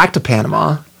going back to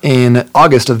Panama in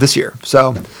August of this year.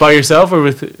 So By yourself or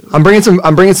with? I'm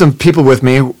bringing some people with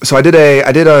me. So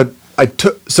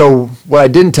so what I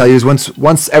didn't tell you is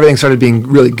once everything started being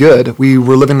really good, we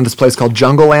were living in this place called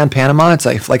Jungle Land, Panama. It's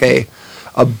like a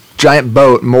giant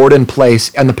boat moored in place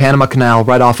in the Panama Canal,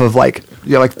 right off of like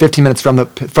 15 minutes from the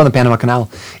Panama Canal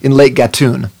in Lake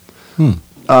Gatun.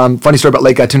 Funny story about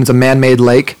Lake Gatun. It's a man-made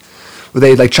lake where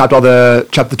they like chopped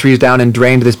the trees down and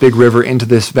drained this big river into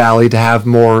this valley to have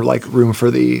more like room for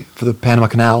the Panama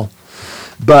Canal.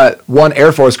 But one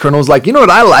Air Force colonel was like, you know what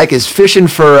I like is fishing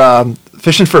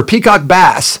for peacock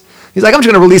bass. He's like, I'm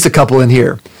just going to release a couple in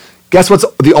here. Guess what's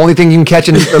the only thing you can catch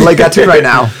in Lake Gatun right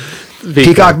now?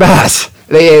 Peacock bass.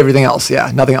 They ate everything else. Yeah,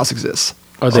 nothing else exists.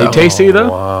 Are they tasty though?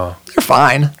 Wow. They're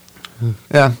fine.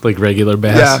 Yeah, Like regular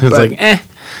bass. Yeah, It's but- like, eh.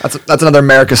 that's another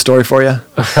America story for you.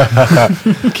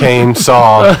 Came,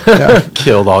 saw,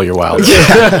 killed all your wild.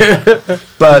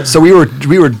 But so we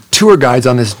were tour guides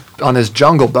on this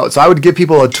jungle boat. So I would give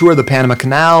people a tour of the Panama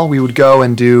Canal. We would go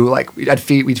and do like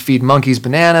we'd feed monkeys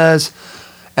bananas,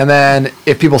 and then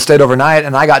if people stayed overnight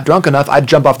and I got drunk enough, I'd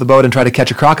jump off the boat and try to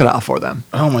catch a crocodile for them.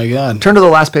 Oh my God. Turn to the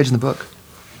last page in the book.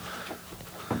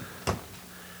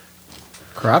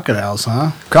 Crocodiles,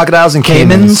 huh? Crocodiles and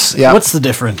caimans. Yeah, What's the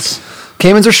difference?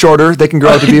 caimans are shorter. They can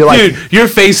grow up to be like. Dude, your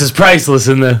face is priceless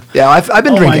in the. Yeah, I've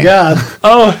been Oh drinking. my God.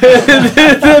 Oh,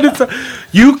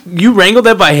 you wrangled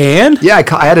that by hand? Yeah,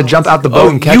 I had to jump out the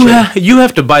boat and catch it. You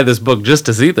have to buy this book just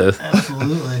to see this.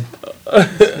 Absolutely.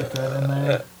 Get that in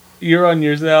there. You're on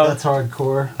yourself. That's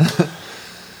hardcore.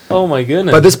 Oh my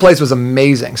goodness. But this place was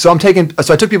amazing. So I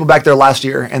took people back there last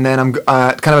year, and then I'm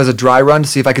kind of as a dry run to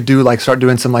see if I could start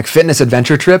doing some like fitness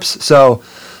adventure trips. So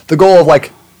the goal of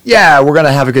like, yeah, we're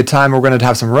gonna have a good time. We're gonna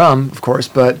have some rum, of course,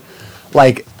 but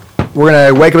like we're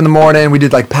gonna wake up in the morning. We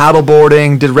did like paddle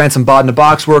boarding, ran some bod in a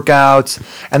box workouts,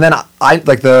 and then I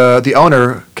like the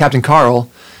owner, Captain Carl.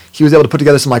 He was able to put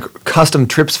together some like custom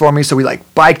trips for me. So we like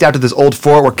biked out to this old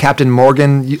fort where Captain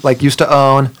Morgan used to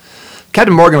own.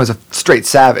 Captain Morgan was a straight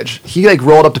savage. He like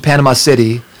rolled up to Panama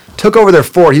City, took over their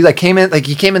fort. He came in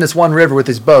this one river with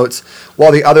his boats,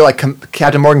 while the other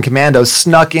Captain Morgan commandos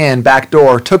snuck in back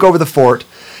door, took over the fort,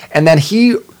 and then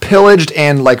he pillaged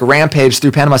and like rampaged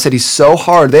through Panama City so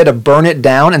hard they had to burn it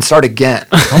down and start again.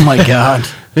 Oh my God.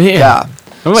 Yeah.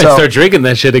 I might So- start drinking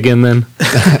that shit again then.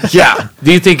 Yeah.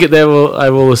 Do you think I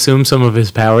will assume some of his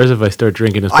powers if I start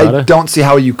drinking his I product? don't see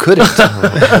how you couldn't.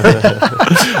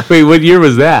 Wait, what year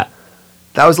was that?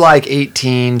 That was like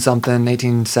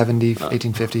 1870,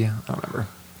 1850. I don't remember.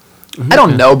 I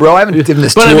don't know, bro. I haven't given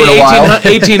this tour But I mean, in a while.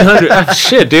 1800.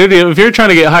 Shit, dude. If you're trying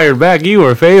to get hired back, you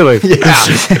are failing. I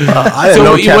didn't So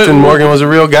know you- Captain what- Morgan was a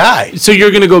real guy. So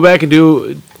you're gonna go back and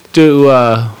do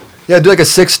Yeah, do like a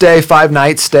 6-day,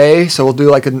 5-night stay. So we'll do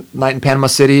like a night in Panama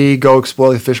City, go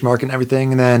explore the fish market and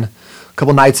everything, and then a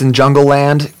couple nights in Jungle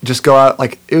Land. Just go out.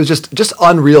 Like it was just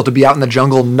unreal to be out in the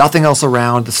jungle, nothing else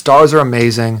around. The stars are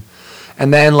amazing,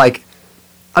 and then like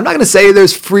I'm not gonna say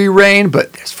there's free reign,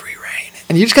 but there's free reign,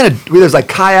 and you just kind of there's like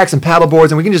kayaks and paddle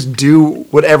boards, and we can just do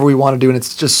whatever we want to do, and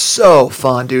it's just so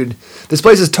fun, dude. This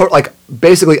place is like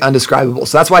basically undescribable.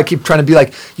 So that's why I keep trying to be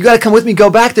like, you got to come with me, go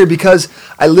back there, because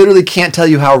I literally can't tell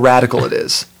you how radical it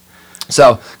is.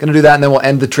 So gonna do that, and then we'll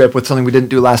end the trip with something we didn't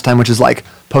do last time, which is like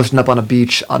posting up on a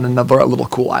beach on another little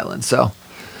cool island. So I'm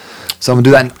gonna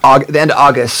do that in the end of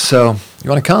August. So you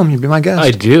want to come? You'd be my guest.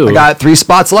 I do. I got 3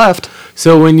 spots left.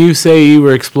 So when you say you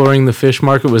were exploring the fish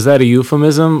market, was that a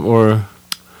euphemism or?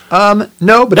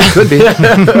 No, but it could be.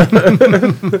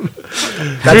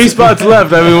 3 spots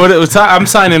left. I mean, I'm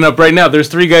signing up right now. There's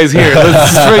 3 guys here.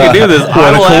 Let's just freaking do this.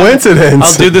 What a coincidence.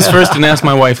 I'll do this first and ask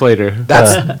my wife later.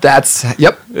 That's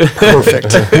yep, perfect.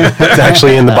 It's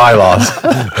actually in the bylaws.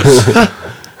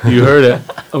 You heard it.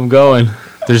 I'm going.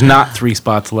 There's not 3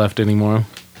 spots left anymore.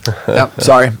 Yep,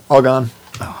 sorry, all gone.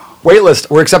 Waitlist.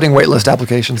 We're accepting waitlist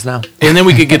applications now. And then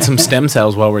we could get some stem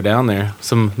cells while we're down there.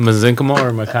 Some mesenchymal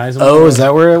or mesenchymal. Oh, is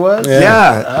that where it was?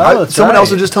 Yeah. that's someone right. else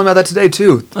was just telling me about that today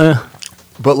too.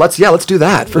 But let's do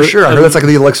that for sure. I heard that's like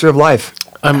the elixir of life.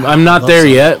 I'm not there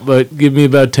yet, but give me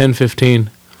about 10, 15.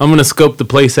 I'm going to scope the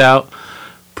place out.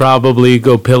 Probably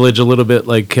go pillage a little bit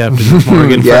like Captain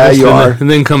Morgan Yeah, first, you are. and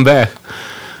then come back.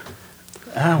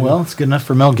 Well, it's good enough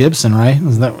for Mel Gibson, right?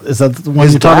 Is that the one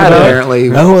His you're talking dad about? apparently.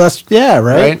 Oh, that's right.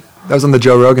 Right? That was on the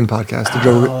Joe Rogan podcast.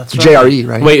 The that's JRE,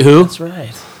 right? Wait, who? That's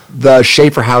right. The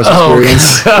Schafer House Oh,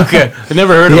 experience. okay. I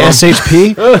never heard of The him.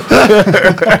 SHP.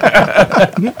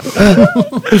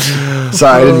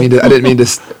 Sorry, I didn't mean to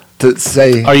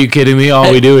say. Are you kidding me?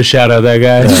 All we do is shout out that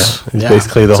guy. He's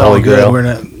basically the It's all Holy good. Grail. We're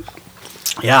gonna,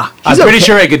 yeah. I'm pretty okay.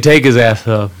 sure I could take his ass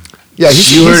up. Yeah,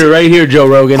 You heard it right here, Joe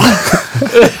Rogan.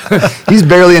 he's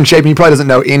barely in shape, and he probably doesn't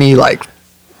know any like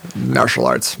martial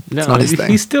arts. It's No, not his thing.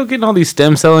 he's still getting all these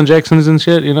stem cell injections and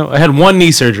shit. You know, I had one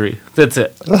knee surgery. That's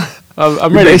it.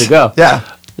 I'm ready to go.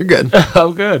 Yeah, you're good.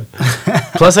 I'm good.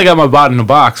 Plus, I got my bot in a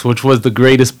box, which was the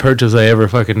greatest purchase I ever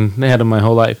fucking had in my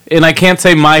whole life. And I can't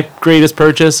say my greatest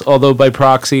purchase, although by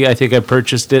proxy, I think I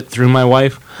purchased it through my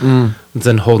wife. It's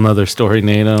a whole nother story,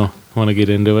 Nate. I don't want to get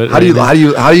into it. How do you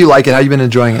like it? How you been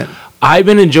enjoying it? I've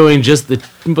been enjoying just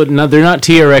but no, they're not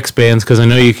TRX bands because I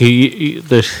know you can.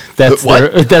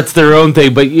 That's their own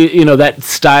thing. But you know that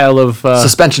style of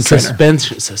Suspension trainer.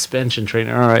 Suspension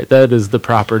trainer. All right, that is the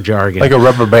proper jargon. Like a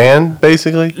rubber band,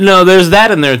 basically. No, there's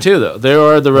that in there too, though. There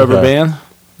are the rubber Okay. band,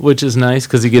 which is nice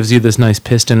because it gives you this nice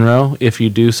piston row if you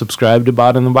do subscribe to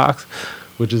Bot in the Box,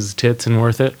 which is tits and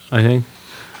worth it, I think.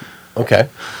 Okay.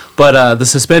 But the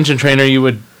suspension trainer, you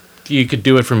could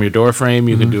do it from your door frame.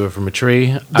 You could do it from a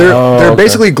tree. They're okay.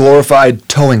 basically glorified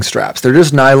towing straps. They're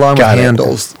just nylon Got with it.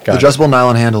 handles, Got it. adjustable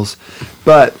nylon handles.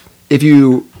 But if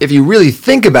you really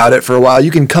think about it for a while,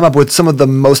 you can come up with some of the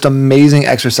most amazing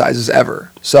exercises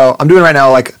ever. So I'm doing right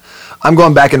now, like I'm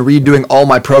going back and redoing all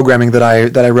my programming that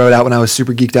I wrote out when I was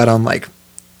super geeked out on like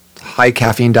high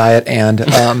caffeine diet and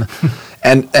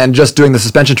and just doing the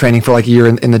suspension training for like a year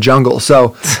in the jungle.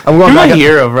 So I'm going You're back. my and-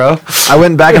 hero, bro. I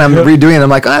went back and I'm redoing it. I'm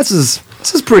like, oh, this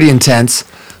is pretty intense,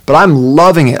 but I'm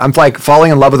loving it. I'm like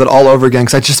falling in love with it all over again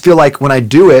because I just feel like when I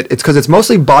do it, it's because it's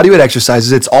mostly bodyweight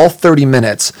exercises. It's all 30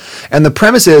 minutes, and the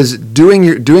premise is doing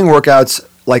workouts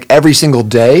like every single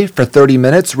day for 30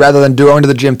 minutes rather than going to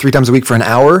the gym 3 times a week for an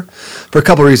hour for a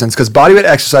couple of reasons. Because bodyweight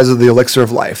exercises are the elixir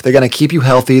of life. They're going to keep you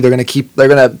healthy. They're going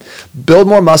to build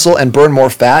more muscle and burn more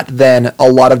fat than a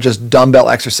lot of just dumbbell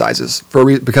exercises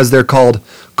because they're called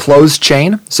closed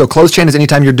chain. So closed chain is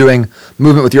anytime you're doing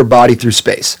movement with your body through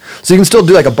space. So you can still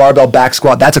do like a barbell back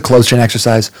squat. That's a closed chain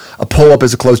exercise. A pull-up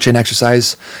is a closed chain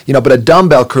exercise. But a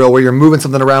dumbbell curl where you're moving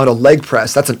something around, a leg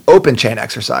press, that's an open chain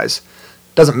exercise.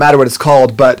 Doesn't matter what it's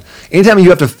called, but anytime you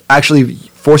have to actually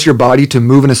force your body to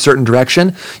move in a certain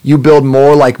direction, you build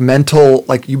more like mental,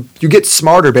 like you get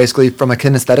smarter basically from a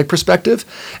kinesthetic perspective,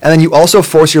 and then you also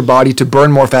force your body to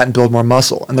burn more fat and build more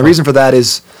muscle. And the reason for that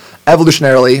is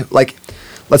evolutionarily, like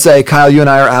let's say Kyle, you and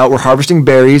I are out, we're harvesting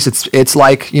berries. It's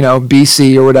like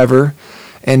BC or whatever,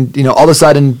 and all of a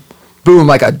sudden, boom,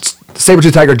 like a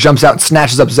saber-tooth tiger jumps out and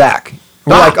snatches up Zach.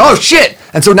 We're like, oh shit!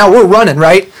 And so now we're running,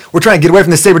 right? We're trying to get away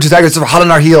from the saber-tooth tiger, so we're hot on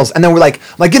our heels. And then we're like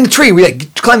get in the tree. We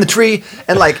climb the tree,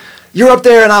 and you're up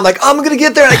there, and I'm like, I'm gonna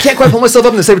get there, and I can't quite pull myself up,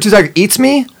 and the saber-tooth tiger eats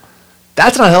me.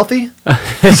 That's not healthy.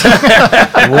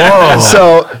 Whoa.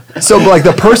 So like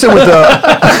the person with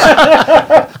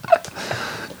the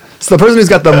so the person who's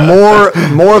got the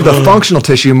more of the functional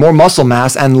tissue, more muscle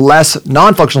mass, and less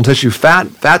non-functional tissue,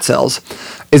 fat cells,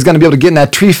 is going to be able to get in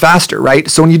that tree faster, right?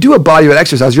 So when you do a bodyweight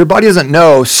exercise, your body doesn't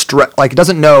know it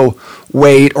doesn't know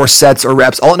weight or sets or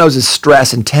reps. All it knows is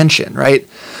stress and tension, right?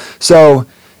 So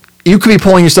you could be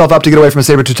pulling yourself up to get away from a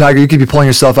saber-tooth tiger. You could be pulling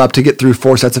yourself up to get through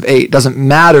 4 sets of 8. Doesn't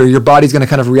matter. Your body's going to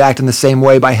kind of react in the same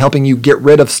way by helping you get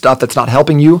rid of stuff that's not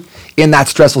helping you in that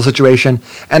stressful situation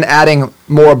and adding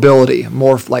more ability,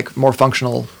 more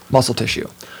functional muscle tissue.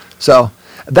 So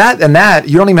that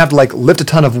you don't even have to lift a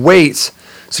ton of weights.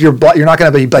 So you're not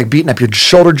going to be beating up your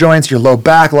shoulder joints, your low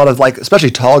back. A lot of especially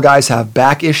tall guys have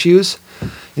back issues.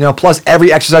 Plus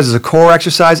every exercise is a core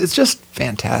exercise. It's just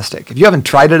fantastic. If you haven't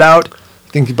tried it out,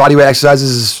 I think bodyweight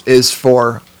exercises is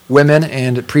for women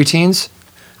and preteens.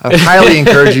 I highly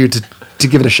encourage you to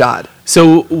give it a shot.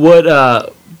 So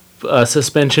what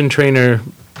suspension trainer,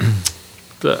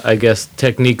 I guess,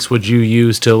 techniques would you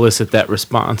use to elicit that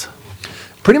response?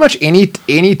 Pretty much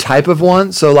any type of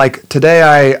one. So today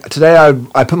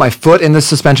I put my foot in the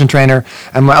suspension trainer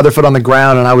and my other foot on the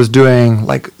ground, and I was doing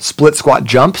split squat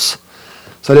jumps.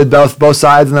 So I did both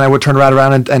sides, and then I would turn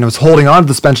around and was holding on to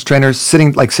the suspension trainer,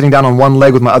 sitting down on one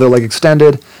leg with my other leg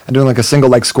extended and doing like a single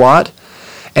leg squat.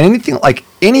 And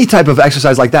any type of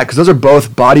exercise like that, because those are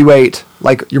both body weight,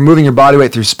 like you're moving your body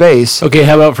weight through space. Okay,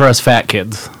 how about for us fat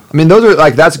kids? I mean, those are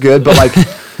like, that's good, but like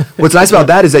what's nice about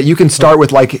that is that you can start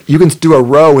with like, you can do a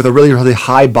row with a really, really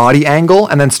high body angle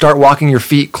and then start walking your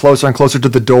feet closer and closer to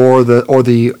the door or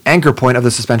the anchor point of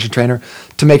the suspension trainer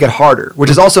to make it harder, which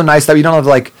is also nice that you don't have to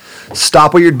like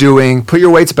stop what you're doing, put your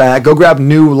weights back, go grab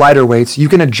new lighter weights. You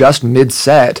can adjust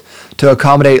mid-set to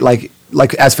accommodate like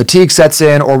as fatigue sets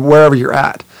in or wherever you're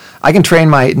at. I can train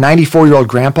my 94-year-old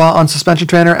grandpa on suspension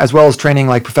trainer as well as training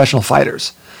like professional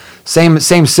fighters. Same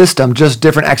system, just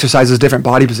different exercises, different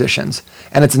body positions.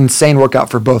 And it's an insane workout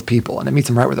for both people, and it meets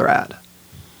them right where they're at.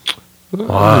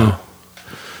 Wow.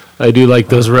 I do like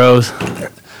those rows.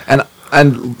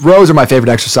 And rows are my favorite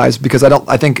exercise because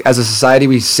I think as a society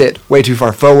we sit way too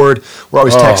far forward. We're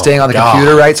always texting on the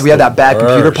computer, right? So we have that bad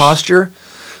computer posture.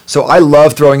 So I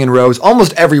love throwing in rows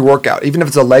almost every workout, even if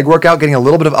it's a leg workout, getting a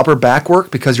little bit of upper back work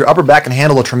because your upper back can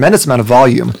handle a tremendous amount of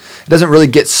volume. It doesn't really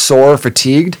get sore or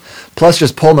fatigued. Plus,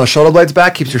 just pulling those shoulder blades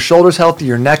back keeps your shoulders healthy,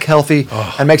 your neck healthy,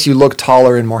 and makes you look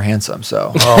taller and more handsome.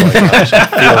 So, Oh my gosh, I'm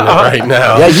feeling it right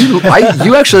now. yeah,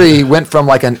 you actually went from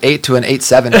like an 8 to an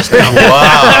 8.7 just now.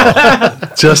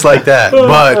 Wow. Just like that.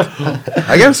 But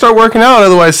I got to start working out,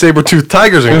 otherwise saber-toothed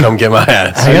tigers are going to come get my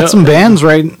ass. I got some bands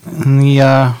right in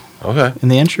the Okay. in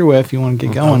the entryway if you want to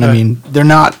get going. I mean, they're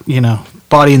not,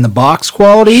 body in the box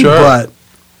quality, Sure. but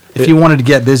if you wanted to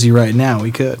get busy right now,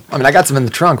 we could. I mean, I got some in the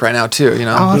trunk right now too.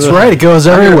 Oh, that's right. It goes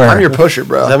everywhere. I'm your pusher,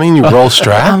 bro. Does that mean you roll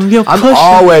strap?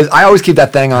 I always keep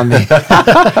that thing on me.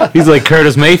 He's like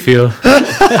Curtis Mayfield.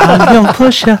 I'm gonna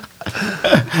push you.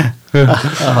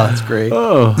 Oh, that's great.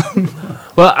 Oh,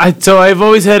 well, I've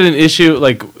always had an issue.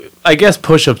 Like, I guess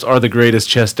push-ups are the greatest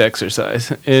chest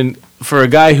exercise, and for a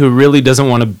guy who really doesn't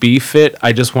want to be fit,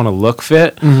 I just want to look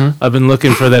fit. Mm-hmm. I've been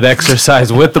looking for that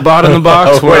exercise with the bottom in the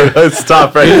box. Wait, let's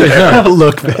stop right there.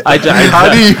 Look fit.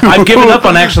 I've given up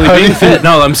on actually being fit.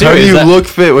 No, I'm How do serious. you look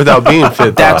fit without being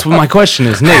fit? That's what my question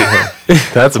is, Nate.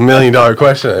 That's $1 million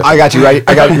question. I got you ready.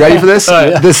 Ready for this?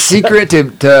 The secret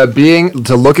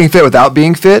to looking fit without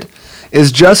being fit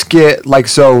is just get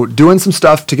doing some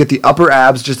stuff to get the upper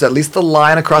abs, just at least the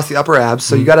line across the upper abs.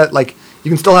 So you gotta you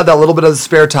can still have that little bit of the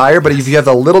spare tire, but if you have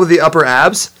the little bit of the upper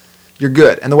abs, you're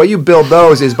good. And the way you build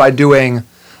those is by doing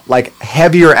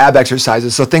heavier ab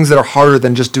exercises, so things that are harder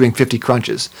than just doing 50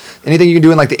 crunches. Anything you can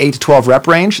do in the 8 to 12 rep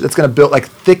range, that's going to build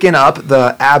thicken up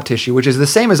the ab tissue, which is the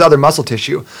same as other muscle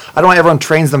tissue. I don't know why everyone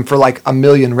trains them for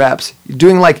 1,000,000 reps.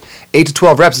 Doing 8 to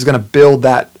 12 reps is going to build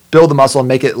the muscle and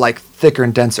make it thicker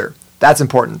and denser. That's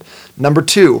important. Number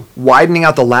 2, widening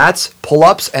out the lats,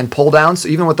 pull-ups and pull-downs. So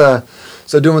even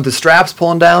doing with the straps,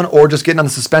 pulling down, or just getting on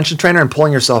the suspension trainer and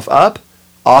pulling yourself up.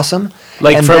 Awesome.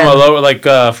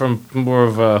 From more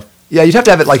of a... Yeah, you'd have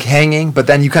to have it hanging, but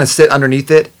then you kind of sit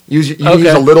underneath it. Use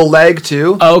a little leg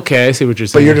too. Oh, okay, I see what you're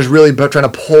saying. But you're just really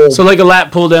trying to pull. So like a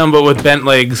lat pull down, but with bent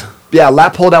legs. Yeah,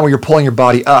 lat pull down where you're pulling your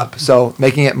body up, so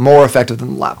making it more effective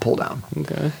than the lat pull down.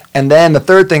 Okay. And then the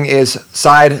third thing is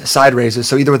side raises.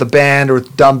 So either with a band or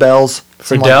with dumbbells.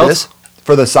 For something delts? like this.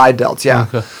 For the side delts, yeah.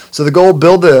 Okay. So the goal,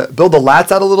 build the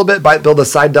lats out a little bit, build the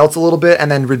side delts a little bit,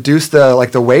 and then reduce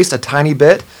the waist a tiny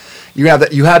bit. You have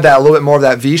that a little bit more of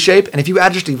that V shape, and if you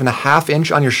add just even a half inch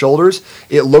on your shoulders,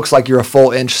 it looks like you're a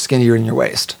full inch skinnier in your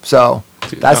waist. So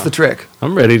that's the trick.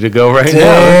 I'm ready to go right now.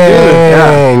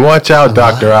 Dang, watch out,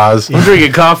 Dr. Oz. I'm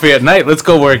drinking coffee at night. Let's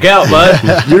go work out, bud.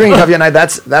 You're drinking coffee at night.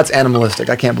 That's animalistic.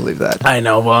 I can't believe that. I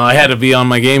know. Well, I had to be on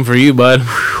my game for you, bud.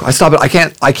 I stop it.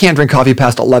 I can't drink coffee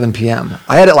past 11 p.m.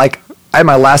 I had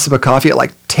my last sip of coffee at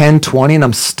 10:20, and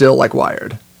I'm still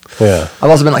wired. Yeah. I've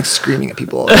also been screaming at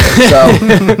people all day, so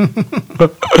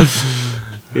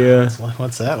Yeah.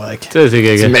 What's that like?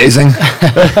 it's amazing.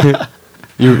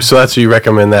 So that's what you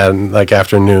recommend that in,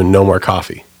 afternoon, no more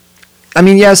coffee. I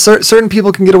mean, yeah, certain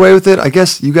people can get away with it. I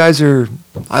guess you guys are,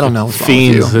 I don't know. what's wrong with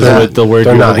you. Fiends is what the word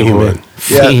They're you're not looking for. human.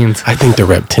 Yeah. Fiends. I think they're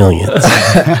reptilians.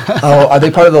 Oh, are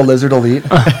they part of the lizard elite?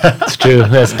 That's true.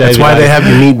 That's why they have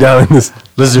you meet down in this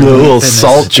little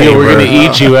salt chamber. We're going to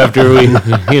eat you after we,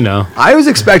 I was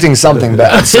expecting something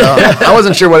bad, so I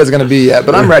wasn't sure what it's going to be yet,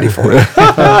 but I'm ready for it.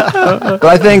 But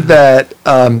I think that,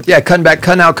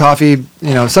 cutting out coffee,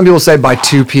 some people say by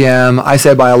 2 p.m., I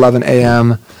say by 11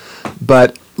 a.m.,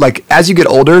 but as you get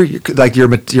older,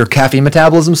 your caffeine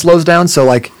metabolism slows down,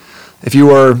 so if you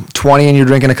were 20 and you're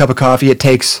drinking a cup of coffee, it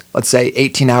takes, let's say,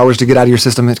 18 hours to get out of your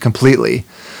system completely.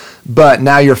 But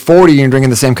now you're 40 and you're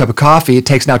drinking the same cup of coffee. It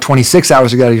takes now 26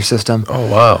 hours to get out of your system. Oh,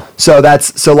 wow. So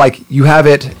like you have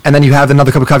it, and then you have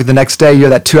another cup of coffee the next day. You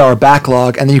have that 2-hour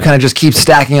backlog, and then you kind of just keep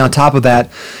stacking on top of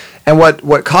that. And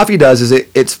what coffee does is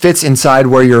it fits inside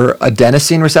where your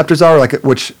adenosine receptors are,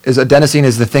 adenosine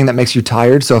is the thing that makes you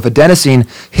tired. So if adenosine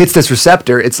hits this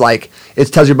receptor, it's like it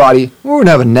tells your body, we're gonna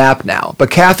have a nap now.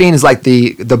 But caffeine is like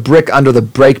the brick under the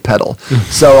brake pedal.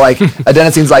 So like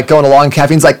adenosine's like going along, and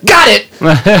caffeine's like, got it. And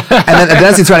then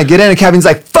adenosine's trying to get in, and caffeine's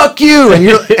like, fuck you.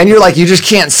 And you're like, you just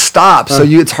can't stop. So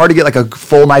it's hard to get like a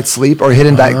full night's sleep or hit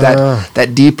in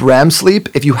that deep REM sleep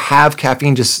if you have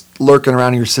caffeine just lurking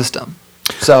around in your system.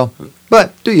 So,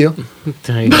 but do you?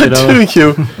 Do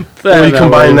you? When you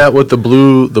combine that with the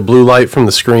blue light from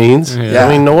the screens, Yeah. I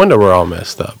mean, no wonder we're all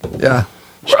messed up. Yeah.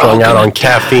 Strung out on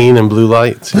caffeine and blue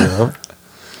lights, you know.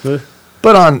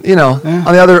 But on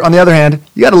the other hand,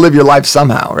 you got to live your life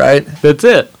somehow, right? That's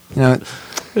it. You know,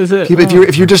 That's it.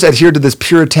 if you just adhere to this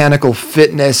puritanical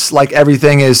fitness, like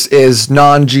everything is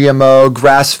non-GMO,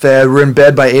 grass-fed, we're in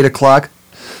bed by 8:00.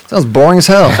 Sounds boring as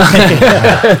hell.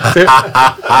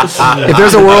 If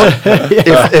there's a world,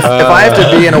 if I have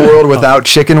to be in a world without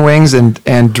chicken wings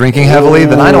and drinking heavily,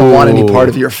 then I don't want any part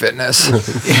of your fitness.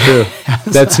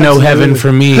 That's no heaven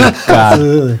for me.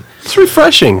 God. It's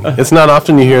refreshing. It's not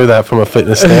often you hear that from a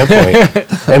fitness standpoint.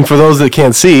 And for those that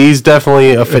can't see, he's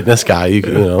definitely a fitness guy. You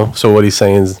know, so what he's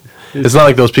saying is, it's not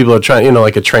like those people are trying. You know,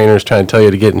 like a trainer's trying to tell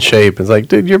you to get in shape. It's like,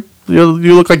 dude, you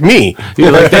look like me.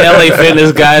 You're like the LA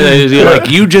fitness guy that you're like,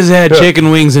 you just had chicken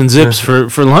wings and zips for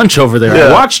lunch over there. Yeah.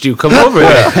 I watched you. Come over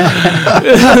here.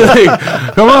 Like,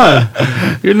 come on.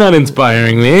 You're not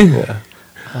inspiring me. Yeah.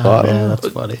 That's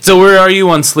funny. So where are you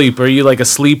on sleep? Are you like a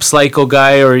sleep cycle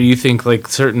guy, or you think like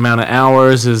a certain amount of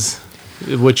hours is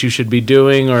what you should be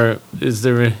doing, or is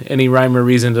there any rhyme or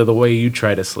reason to the way you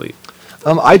try to sleep?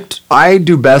 I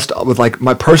do best with like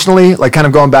my personally, like kind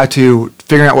of going back to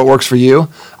figuring out what works for you.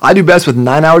 I do best with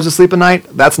 9 hours of sleep a night.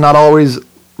 That's not always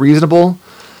reasonable,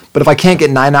 but if I can't get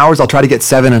 9 hours, I'll try to get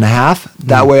 7.5.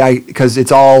 That way because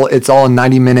it's all in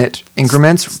 90-minute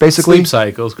increments, basically. Sleep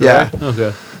cycles, correct? Yeah.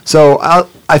 Okay. So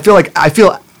I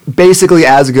feel basically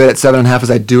as good at 7.5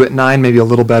 as I do at 9, maybe a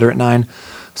little better at 9.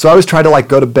 So I always try to like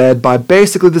go to bed by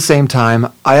basically the same time.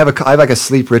 I have like a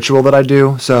sleep ritual that I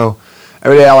do. So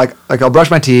every day I'll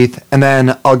brush my teeth and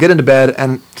then I'll get into bed,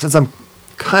 and since I'm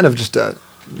kind of just a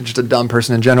dumb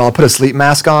person in general, I'll put a sleep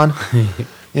mask on.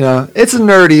 You know, it's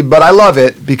nerdy, but I love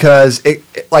it because it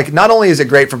like not only is it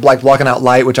great for like blocking out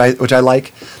light, which I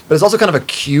like, but it's also kind of a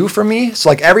cue for me. So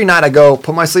like every night I go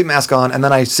put my sleep mask on and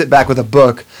then I sit back with a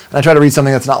book and I try to read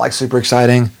something that's not like super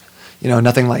exciting. You know,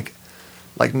 nothing like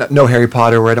no Harry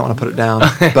Potter where I don't want to put it down,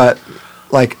 but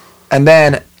like. And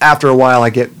then after a while, I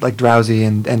get like drowsy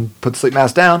and put the sleep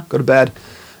mask down, go to bed,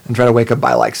 and try to wake up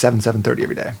by like 7:30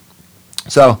 every day.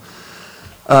 So,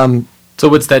 so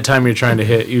what's that time you're trying to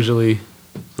hit? Usually,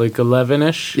 like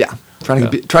 11ish. Yeah, trying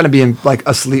to be in like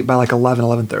asleep by like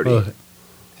 11:30. Oh.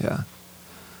 Yeah,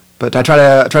 but I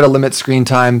try to limit screen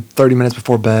time 30 minutes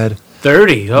before bed.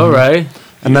 30. All right.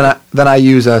 And then I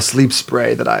use a sleep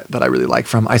spray that I really like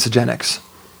from Isogenics,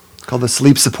 called the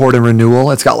Sleep Support and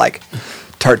Renewal. It's got like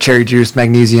tart cherry juice,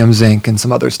 magnesium, zinc, and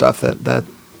some other stuff that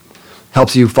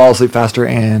helps you fall asleep faster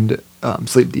and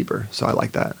sleep deeper. So I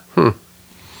like that. But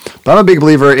I'm a big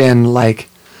believer in like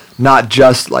not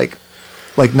just like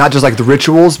the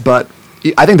rituals, but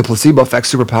I think the placebo effect's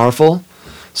super powerful.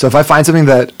 So if I find something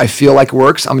that I feel like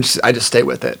works, I just stay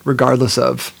with it, regardless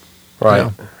of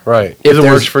Right. If it there's-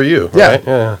 works for you, Yeah. right?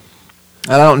 Yeah.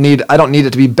 And I don't need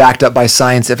it to be backed up by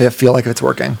science if I feel like it's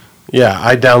working. Yeah,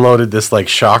 I downloaded this like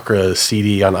chakra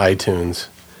CD on iTunes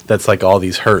that's like all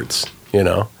these hertz, you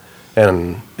know?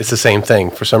 And it's the same thing.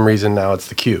 For some reason now it's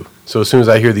the cue. So as soon as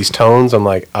I hear these tones, I'm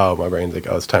like, oh, my brain's like,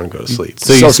 oh, it's time to go to sleep.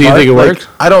 So you smart. think it Like, worked?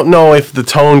 I don't know if the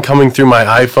tone coming through my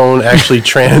iPhone actually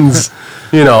translates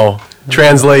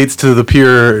to the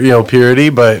purity,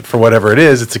 but for whatever it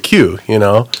is, it's a cue, you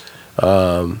know?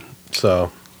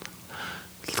 So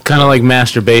It's kind of like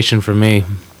masturbation for me.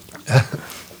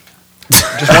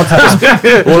 well,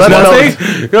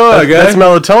 Go on, that's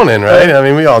melatonin, right? I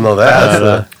mean, we all know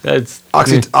that. That's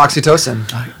Oxytocin.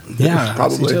 Yeah,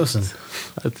 Probably. oxytocin.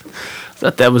 I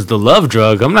thought that was the love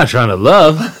drug. I'm not trying to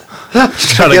love.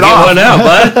 Just trying to Get get off. one out,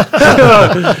 bud.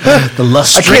 The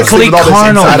lust. I can't Strictly sleep with all this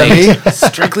carnal, inside of me. mate.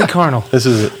 Strictly carnal. This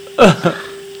is it.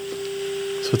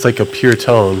 So it's like a pure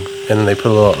tone, and then they put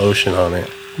a little ocean on it.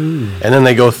 And then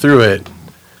they go through it,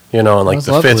 you know, and like That's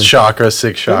the fifth lovely. chakra,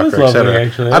 sixth chakra, lovely, etc.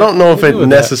 actually. I don't know if I it agree with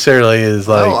that. necessarily is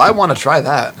like, Oh, I want to try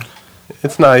that.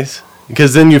 it's nice.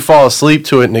 Because then you fall asleep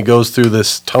to it and it goes through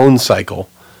this tone cycle,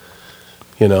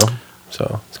 you know?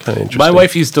 So it's kind of interesting. My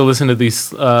wife used to listen to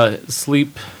these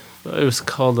sleep. It was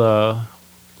called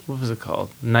what was it called?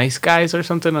 Nice Guys or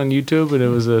something on YouTube, and it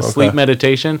was a sleep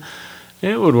meditation.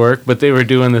 It would work, but they were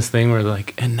doing this thing where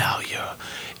like, and now you're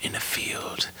in a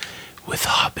field with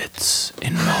hobbits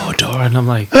in Mordor, and I'm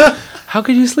like, how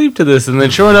could you sleep to this? And then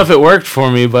sure enough, it worked for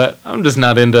me, but I'm just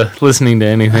not into listening to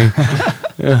anything.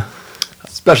 Yeah.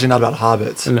 Especially not about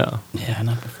hobbits. No. Yeah,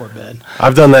 not before bed.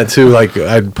 I've done that too. Like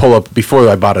I'd pull up before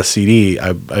I bought a CD.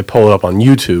 I pull it up on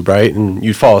YouTube, right? And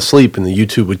you'd fall asleep, and the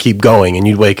YouTube would keep going, and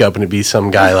you'd wake up, and it'd be some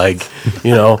guy like,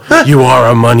 you are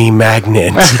a money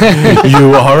magnet.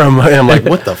 You are a money. I'm like,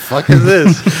 what the fuck is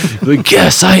this? Like,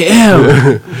 yes, I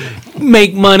am.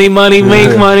 Make money, money,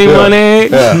 make money, money.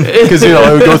 Yeah, because it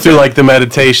would go through like the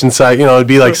meditation site. It'd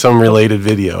be like some related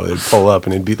video. It'd pull up,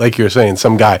 and it'd be like you were saying,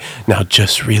 some guy. Now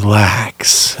just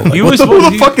relax. And like, who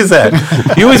the fuck is that?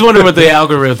 You always wonder what the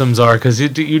algorithms are because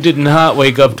you did not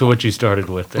wake up to what you started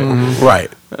with there. Mm-hmm. Right.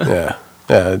 Yeah.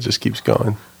 Yeah. It just keeps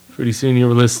going. Pretty soon you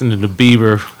were listening to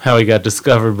Bieber, how he got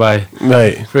discovered by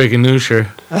freaking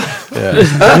Usher. Yeah.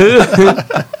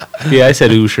 Yeah, I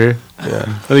said Usher. Yeah.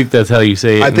 I think that's how you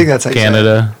say it. I think that's how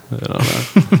Canada. you say it. I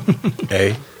don't know.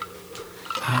 Hey.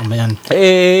 Oh, man.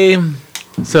 Hey.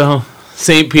 So,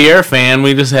 St. Pierre fan,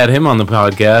 we just had him on the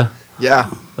podcast. Yeah.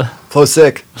 Flow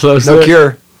sick. Flow No sick.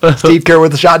 cure. Steve Kerr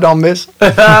with the shot don't miss.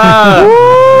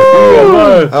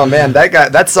 Oh man,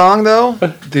 that song though,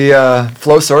 the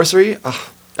Flow Sorcery,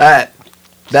 that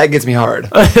gets me hard.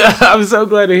 I'm so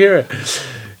glad to hear it.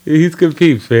 He's good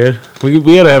peeps, man. We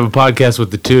gotta have a podcast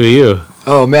with the two of you.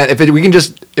 Oh man, if we can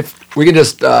just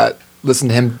listen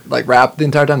to him like rap the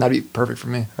entire time, that'd be perfect for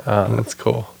me. That's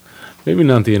cool. Maybe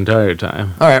not the entire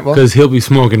time. All right, well, because he'll be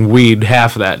smoking weed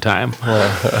half that time.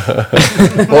 Well,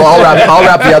 I'll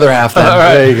rap the other half then.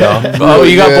 Right. There you go. Oh,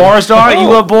 you got Boris on? You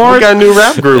got Boris? We got a new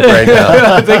rap group right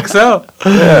now. I think so.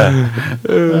 Yeah.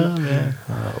 Oh, man.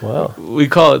 Well. We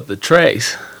call it the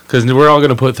Trace because we're all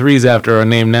gonna put threes after our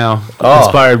name now. Oh.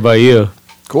 Inspired by you.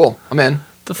 Cool, I'm in.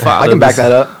 The Father. I can back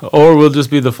that up. Or we'll just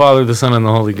be the Father, the Son, and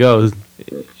the Holy Ghost.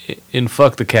 In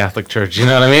fuck the Catholic Church, you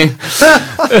know what I mean?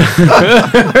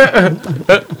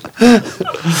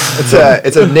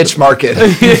 It's a niche market.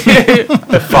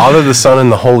 The Father, the Son,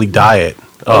 and the Holy Diet.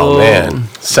 Oh, man.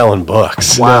 Selling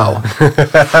books. Wow.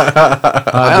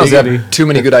 I honestly have too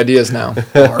many good ideas now.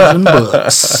 Bars and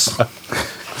books.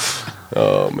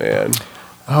 Oh, man.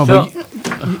 Oh, but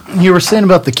you were saying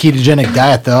about the ketogenic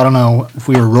diet, though. I don't know if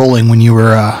we were rolling when you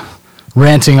were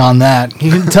ranting on that.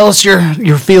 You can tell us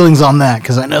your feelings on that,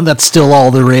 because I know that's still all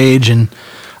the rage, and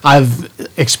I've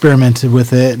experimented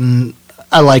with it, and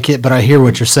I like it, but I hear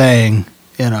what you're saying.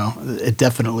 It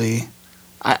definitely,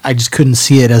 I just couldn't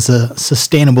see it as a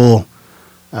sustainable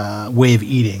way of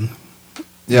eating.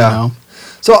 Yeah.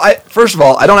 So first of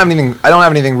all, I don't have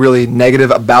anything really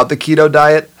negative about the keto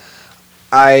diet.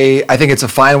 I think it's a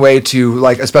fine way to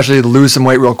especially to lose some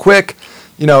weight real quick.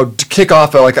 To kick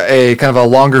off a kind of a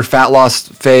longer fat loss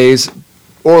phase,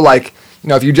 or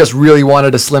if you just really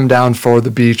wanted to slim down for the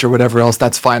beach or whatever else,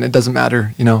 that's fine. It doesn't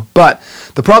matter, But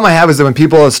the problem I have is that when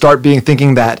people start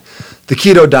thinking that the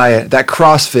keto diet, that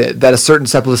CrossFit, that a certain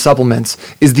set of supplements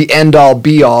is the end all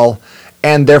be all,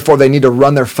 and therefore they need to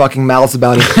run their fucking mouths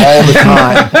about it all the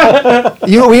time.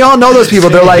 We all know those people.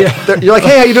 They're like, you're like,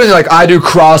 hey, how you doing? They're like, I do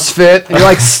CrossFit. And you're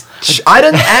like, I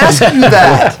didn't ask you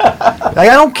that.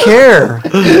 I don't care.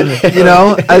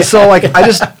 And so I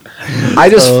just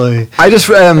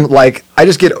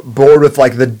get bored with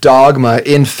the dogma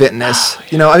in fitness.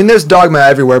 There's dogma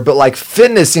everywhere, but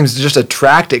fitness seems to just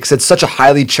attract it because it's such a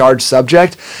highly charged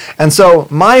subject. And so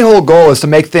my whole goal is to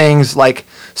make things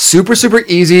super, super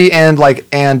easy and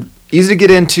easy to get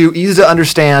into, easy to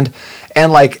understand,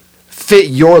 and fit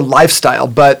your lifestyle.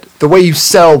 But the way you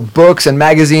sell books and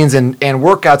magazines and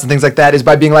workouts and things like that is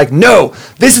by being no,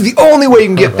 this is the only way you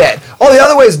can get fit. All the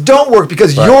other ways don't work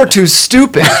because you're too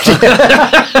stupid.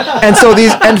 and so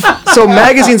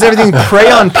magazines and everything prey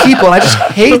on people, and I just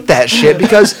hate that shit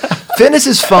because fitness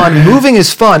is fun, moving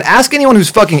is fun. Ask anyone who's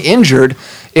fucking injured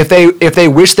if they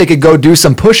wish they could go do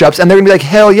some push-ups, and they're gonna be like,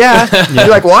 hell yeah. You're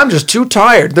like, well, I'm just too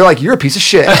tired. They're like, you're a piece of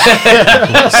shit.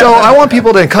 So I want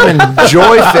people to come and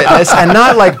enjoy fitness and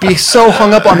not be so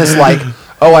hung up on this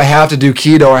oh, I have to do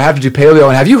keto or I have to do paleo.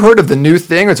 And have you heard of the new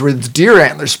thing? It's where it's deer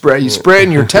antler spray. You spray it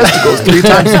in your testicles 3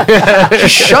 times.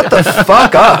 Just shut the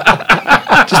fuck up.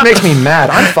 Just makes me mad.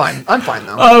 I'm fine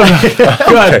though.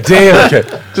 God damn. Okay.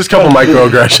 Just a couple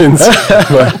microaggressions.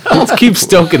 Let's keep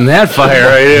stoking that fire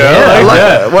right here. I like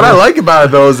that. What I like about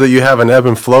it though is that you have an ebb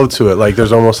and flow to it. Like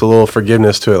there's almost a little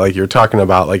forgiveness to it. Like you're talking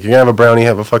about, like you're gonna have a brownie,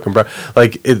 have a fucking brownie.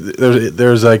 Like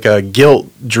there's like a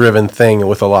guilt-driven thing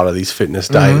with a lot of these fitness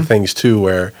diet things too,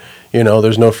 where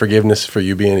there's no forgiveness for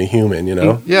you being a human.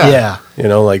 Yeah.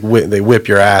 Like they whip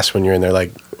your ass when you're in there.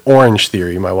 Like Orange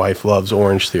Theory. My wife loves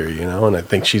Orange Theory. And I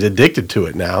think she's addicted to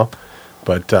it now.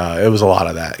 But it was a lot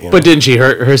of that. But didn't she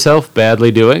hurt herself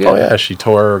badly doing it? Oh yeah, she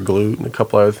tore her glute and a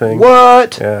couple other things.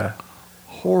 What? Yeah.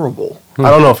 Horrible. I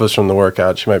don't know if it was from the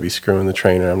workout. She might be screwing the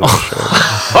trainer. I'm not sure.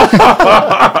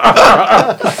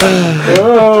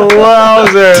 Oh,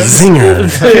 wowzer. Zinger.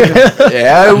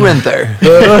 Yeah, I went there.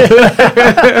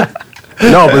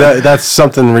 No, but that's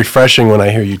something refreshing when I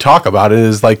hear you talk about it,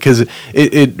 is like, because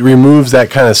it removes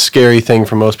that kind of scary thing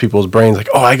from most people's brains. Like,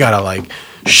 oh, I got to like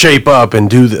shape up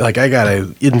and do like I got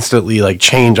to instantly like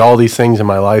change all these things in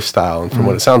my lifestyle. And from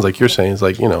what it sounds like you're saying is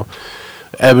like,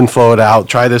 ebb and flow it out.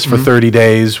 Try this for 30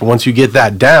 days. Once you get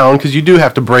that down, because you do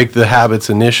have to break the habits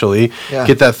initially,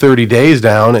 get that 30 days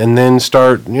down, and then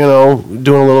start, doing a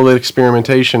little bit of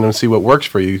experimentation and see what works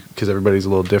for you, because everybody's a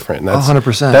little different. And that's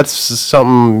 100%. That's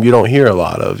something you don't hear a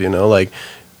lot of, like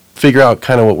figure out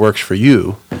kind of what works for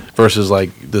you versus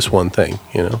like this one thing,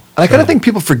 I kind of think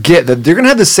people forget that they're going to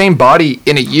have the same body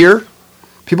in a year.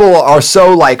 People are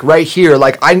so like right here,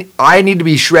 like I need to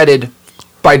be shredded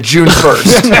by June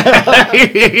 1st.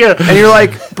 And you're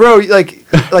like, bro, like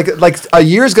a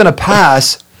year's gonna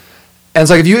pass, and it's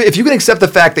like if you can accept the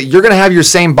fact that you're gonna have your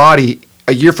same body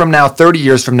a year from now, 30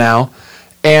 years from now,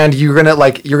 and you're gonna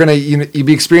you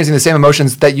be experiencing the same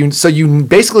emotions that you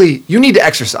basically need to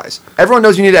exercise. Everyone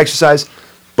knows you need to exercise.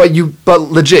 But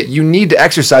legit, you need to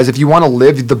exercise if you want to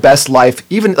live the best life.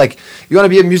 Even like you want to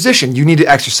be a musician, you need to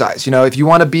exercise. If you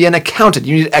want to be an accountant,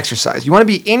 you need to exercise. You want to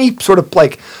be any sort of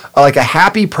like a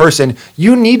happy person,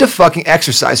 you need to fucking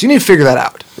exercise. You need to figure that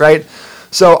out, right?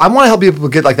 So I want to help people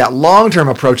get like that long-term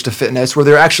approach to fitness where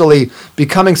they're actually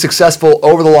becoming successful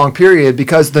over the long period,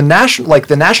 because the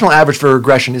national average for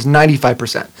regression is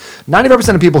 95%.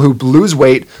 95% of people who lose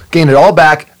weight gain it all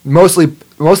back, most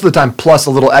of the time plus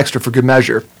a little extra for good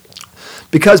measure.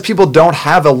 Because people don't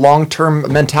have a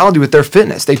long-term mentality with their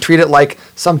fitness. They treat it like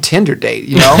some Tinder date,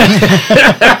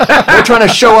 They're trying to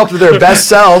show up to their best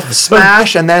self,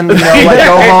 smash, and then, go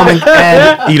home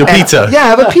and eat a pizza.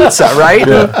 Have a pizza, right?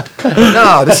 Yeah.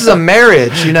 No, this is a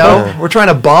marriage, We're trying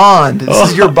to bond.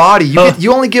 This is your body.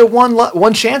 You only get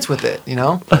one chance with it,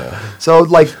 So,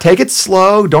 take it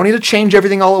slow. Don't need to change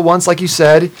everything all at once, like you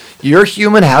said. You're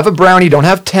human. Have a brownie. Don't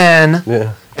have 10.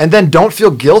 Yeah. And then don't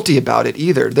feel guilty about it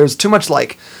either. There's too much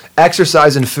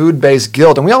exercise and food-based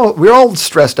guilt, and we're all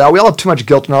stressed out. We all have too much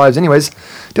guilt in our lives, anyways.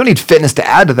 You don't need fitness to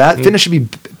add to that. Fitness should be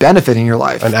benefiting your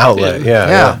life. An outlet,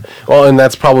 yeah. Well, and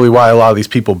that's probably why a lot of these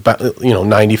people,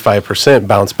 95%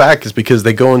 bounce back, is because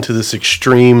they go into this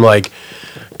extreme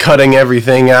cutting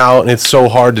everything out, and it's so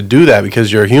hard to do that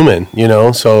because you're human,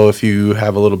 So if you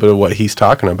have a little bit of what he's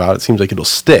talking about, it seems like it'll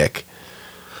stick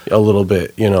a little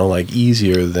bit,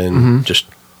 easier than just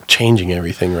changing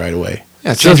everything right away.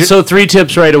 Yeah, so 3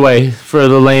 tips right away for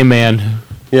the layman.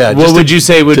 Yeah. What would you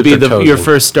say would be your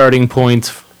first starting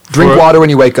point? Drink water when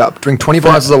you wake up. Drink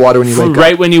 24 ounces of water when you wake up.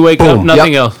 Right when you wake up,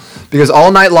 nothing else. Because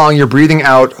all night long you're breathing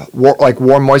out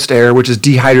warm, moist air, which is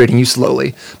dehydrating you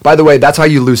slowly. By the way, that's how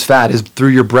you lose fat, is through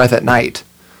your breath at night.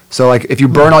 So if you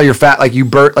burn all your fat, you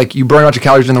burn a bunch of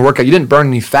calories in the workout, you didn't burn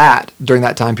any fat during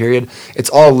that time period. It's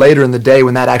all later in the day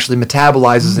when that actually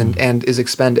metabolizes and is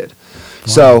expended. Wow.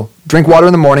 So drink water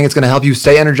in the morning. It's going to help you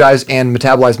stay energized and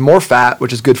metabolize more fat,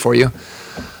 which is good for you.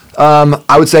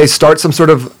 I would say start some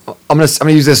sort of, I'm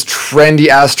gonna use this trendy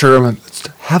ass term,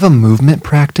 have a movement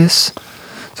practice.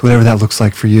 So whatever that looks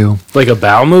like for you. Like a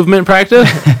bowel movement practice?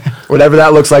 Whatever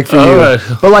that looks like for you. Right.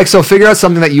 But so figure out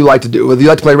something that you like to do. Whether you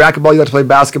like to play racquetball, you like to play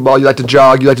basketball, you like to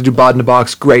jog, you like to do bod in a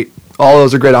box, great. All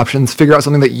those are great options. Figure out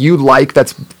something that you like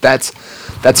that's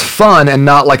fun and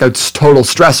not like a total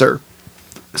stressor.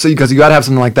 So because you got to have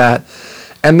something like that.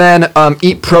 And then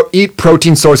eat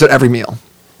protein source at every meal.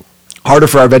 Harder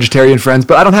for our vegetarian friends,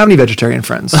 but I don't have any vegetarian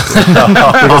friends.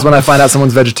 Because when I find out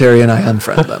someone's vegetarian, I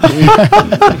unfriend them.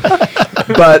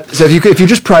 But so if you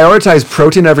just prioritize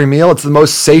protein every meal, it's the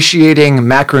most satiating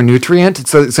macronutrient.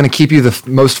 It's going to keep you the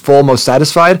most full, most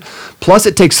satisfied. Plus,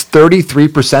 it takes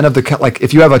 33% of the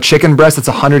if you have a chicken breast that's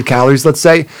 100 calories, let's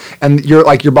say, and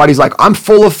your body's like, I'm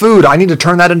full of food, I need to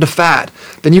turn that into fat.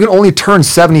 Then you can only turn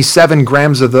 77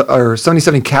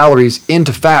 calories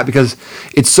into fat because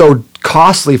it's so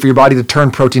costly for your body to turn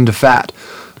protein to fat.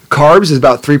 carbs is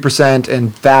about 3%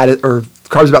 and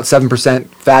carbs about 7%,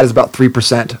 fat is about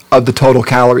 3% of the total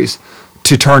calories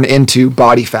to turn into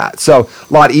body fat. So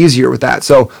a lot easier with that.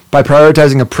 So by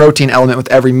prioritizing a protein element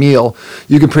with every meal,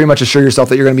 you can pretty much assure yourself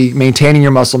that you're going to be maintaining your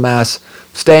muscle mass,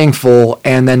 staying full,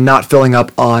 and then not filling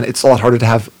up on, it's a lot harder to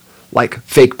have like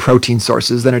fake protein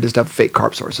sources than it is to have fake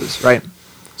carb sources, right?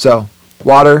 So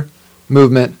water,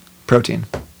 movement, protein.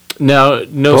 Now,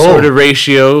 no sort of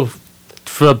ratio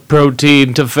from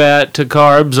protein to fat to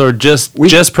carbs, or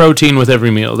just protein with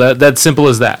every meal. That's simple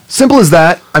as that. Simple as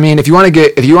that. I mean, if you want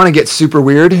to get super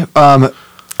weird, the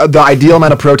ideal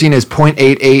amount of protein is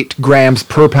 0.88 grams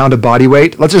per pound of body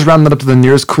weight. Let's just round that up to the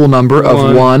nearest cool number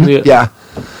of 1. Yeah.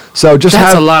 So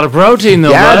that's a lot of protein,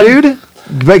 though. Yeah, bud. dude.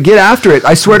 But get after it.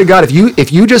 I swear to God, if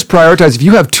you just prioritize, if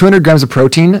you have 200 grams of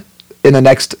protein in the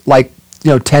next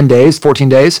 10 days, 14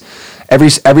 days,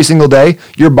 every single day,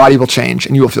 your body will change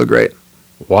and you will feel great.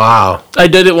 Wow. I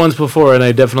did it once before, and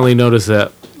I definitely noticed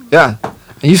that. Yeah.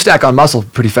 And you stack on muscle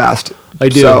pretty fast. I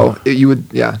do. So you would,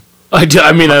 yeah. I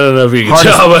mean, I don't know if you can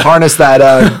tell, but harness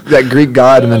that Greek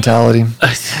god mentality.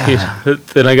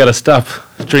 then I got to stop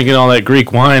drinking all that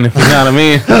Greek wine, if you know what I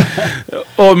mean.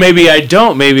 Or maybe I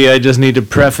don't. Maybe I just need to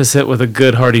preface it with a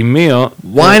good hearty meal.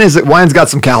 Wine's got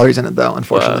some calories in it, though,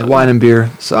 unfortunately. Wine and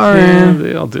beer. Sorry. Yeah,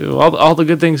 they all do. All the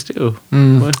good things do.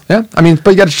 Yeah, I mean,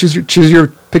 but you got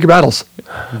to pick your battles.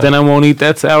 Then I won't eat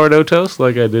that sourdough toast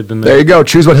like I did tonight. There you go.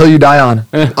 Choose what hill you die on.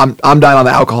 I'm dying on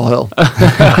the alcohol hill.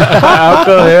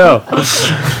 Alcohol hill.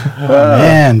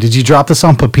 Man, did you drop this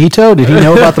on Pepito? Did he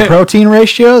know about the protein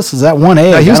ratios? Is that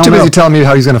 1A? He was too busy telling me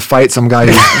how he's going to fight some guy.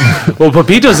 Well,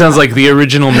 Pepito sounds like the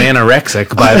original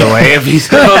manorexic, by the way. If he's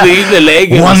only eating the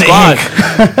leg and the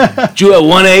squat. Do you have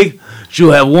 1 egg?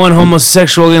 You have one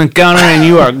homosexual encounter and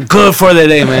you are good for the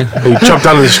day, man. You jumped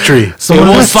down this tree. It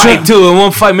won't fight too. It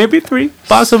won't fight. Maybe 3,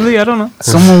 possibly. I don't know.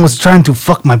 Someone was trying to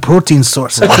fuck my protein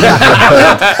sources.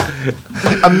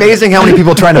 Amazing how many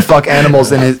people trying to fuck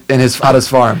animals at his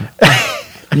farm.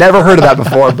 Never heard of that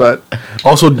before, but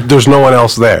also there's no one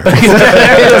else there.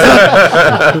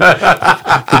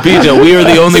 Pepito, we are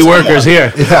the only workers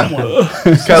here. yeah.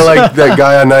 Kind of like that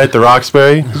guy on Night at the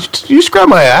Roxbury. Did you just grab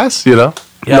my ass? You know.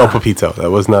 Yeah. No, Pepito. That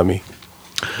was not me.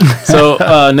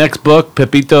 So, next book,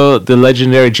 Pepito, the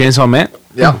Legendary Chainsaw Man.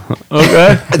 Yeah.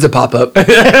 Okay. It's a pop-up. The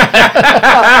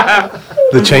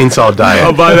Chainsaw Diet.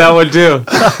 I'll buy that one, too.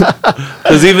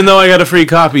 Because even though I got a free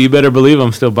copy, you better believe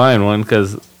I'm still buying one.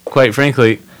 Because, quite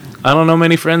frankly, I don't know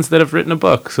many friends that have written a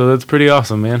book. So that's pretty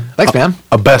awesome, man. Thanks, man.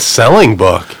 A best-selling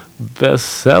book.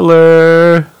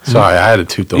 Bestseller. Sorry, I had to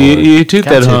toot the You, horn. you toot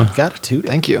that, huh? Got to toot.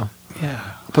 Thank you. Yeah.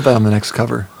 I'll put that on the next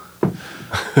cover.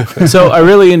 So I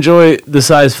really enjoy the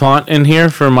size font in here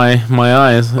for my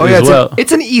eyes as well.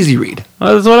 It's an easy read.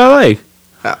 That's what I like.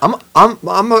 If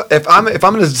I'm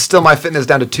going to distill my fitness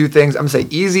down to 2 things, I'm going to say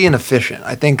easy and efficient.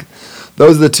 I think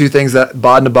those are the 2 things that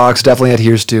Bod in a Box definitely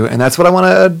adheres to, and that's what I want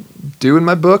to do in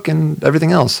my book and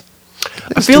everything else.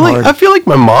 I feel like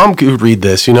my mom could read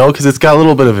this, because it's got a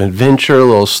little bit of adventure, a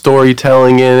little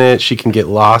storytelling in it. She can get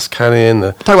lost kind of in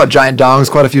the... Talk about giant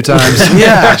dongs quite a few times.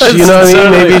 Yeah, you know what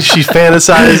I mean? Maybe she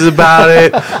fantasizes about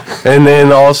it and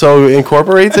then also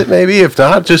incorporates it maybe. If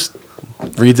not, just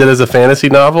reads it as a fantasy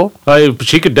novel.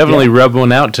 She could definitely rub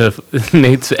one out to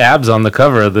Nate's abs on the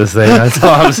cover of this thing. That's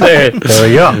all I'm saying. There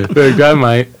we go. The guy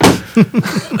might.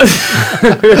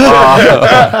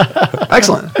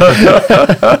 Excellent.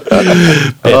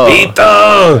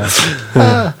 Pepito!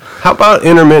 How about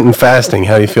intermittent fasting?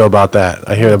 How do you feel about that?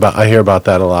 I hear about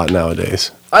that a lot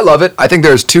nowadays. I love it. I think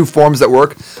there's 2 forms that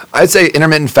work. I'd say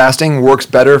intermittent fasting works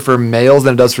better for males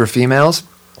than it does for females.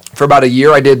 For about a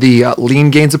year, I did the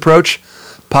lean gains approach,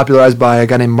 popularized by a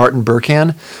guy named Martin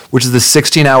Burkhan, which is the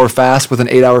 16-hour fast with an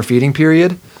 8-hour feeding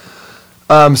period.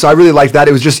 So I really liked that.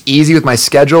 It was just easy with my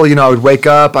schedule. I would wake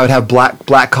up, I would have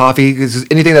black coffee,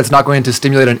 anything that's not going to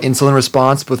stimulate an insulin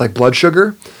response with like blood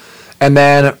sugar. And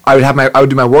then I would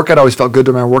do my workout. I always felt good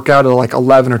during my workout at like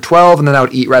 11 or 12, and then I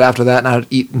would eat right after that, and I would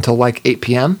eat until like 8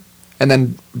 p.m. and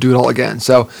then do it all again.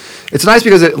 So it's nice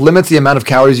because it limits the amount of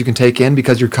calories you can take in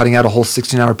because you're cutting out a whole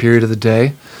 16-hour period of the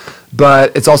day.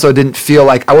 But it's also didn't feel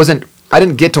like I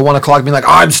didn't get to 1 o'clock being like,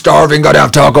 I'm starving, gotta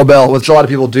have Taco Bell, which a lot of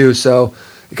people do. So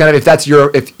kind of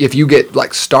if you get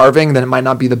like starving, then it might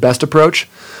not be the best approach.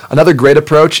 Another great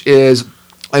approach is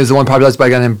the one popularized by a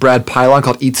guy named Brad Pilon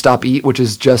called Eat Stop Eat, which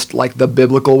is just like the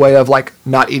biblical way of like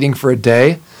not eating for a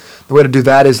day. The way to do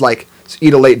that is like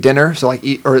eat a late dinner, so like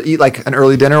eat like an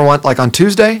early dinner like on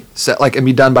Tuesday, and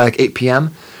be done by like 8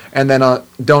 p.m. and then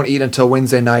don't eat until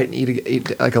Wednesday night and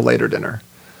eat like a later dinner.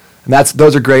 And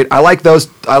those are great. I like those.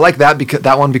 I like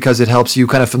that one because it helps you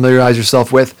kind of familiarize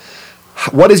yourself with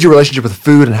what is your relationship with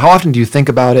food and how often do you think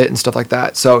about it and stuff like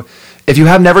that. So if you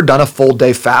have never done a full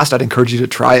day fast, I'd encourage you to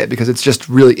try it because it's just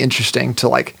really interesting to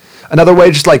like another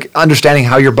way, just like understanding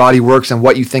how your body works and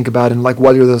what you think about and like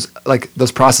what are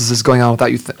those processes going on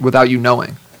without you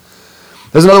knowing.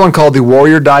 There's another one called the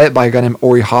Warrior Diet by a guy named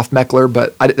Ori Hofmeckler,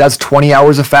 but that's 20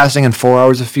 hours of fasting and 4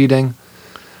 hours of feeding.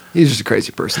 He's just a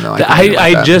crazy person, though.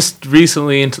 I just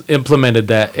recently implemented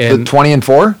that. And the 20 and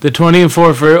 4? The 20 and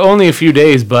 4 for only a few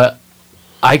days, but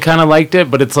I kind of liked it.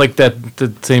 But it's like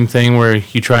the same thing where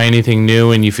you try anything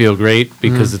new and you feel great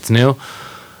because it's new.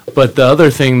 But the other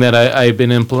thing that I've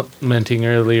been implementing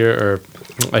earlier, or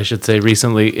I should say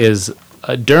recently, is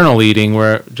diurnal eating,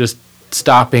 where just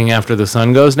stopping after the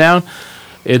sun goes down.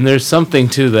 And there's something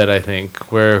to that, I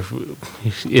think, where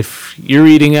if you're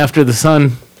eating after the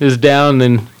sun is down,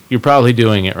 then you're probably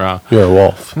doing it wrong. You're a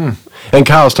wolf. And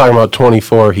Kyle's talking about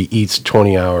 24. He eats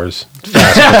 20 hours.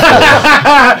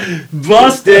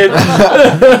 Busted.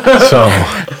 So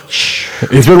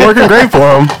it's been working great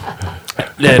for him.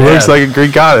 Yeah, Looks like a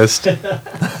Greek goddess.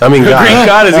 I mean, God. Greek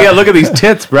goddess. Yeah, look at these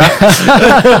tits, bro.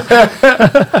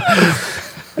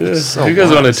 So you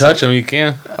guys want to touch them, you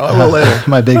can. Oh, well, later.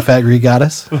 My big fat Greek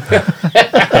goddess.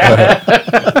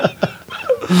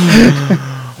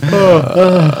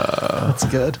 That's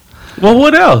good. Well,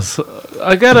 what else?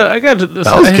 I got. That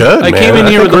was good. I man. came in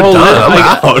here with the whole list. I'm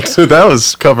out. That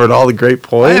was covered all the great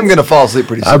points. I am going to fall asleep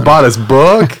pretty soon. I bought his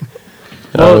book.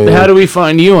 Well, how do we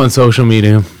find you on social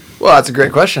media? Well, that's a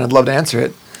great question. I'd love to answer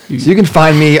it. So you can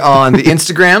find me on the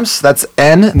Instagrams. That's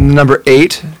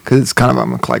N8, because it's kind of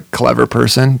I'm a like clever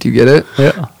person. Do you get it?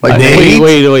 Yeah. Like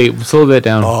wait. Slow that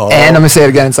down. Oh. N. I'm gonna say it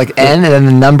again. It's like N and then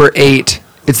the number 8.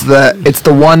 It's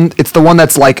the one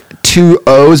that's like 2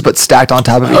 O's but stacked on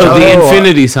top of each Oh, other. the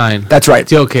infinity sign. That's right.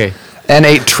 It's okay.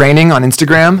 N8 Training on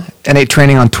Instagram, N8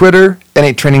 Training on Twitter,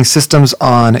 N8 Training Systems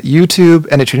on YouTube,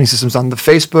 N8 Training Systems on the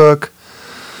Facebook.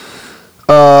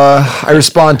 I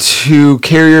respond to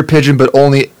Carrier Pigeon, but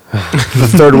only the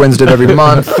third Wednesday of every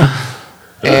month.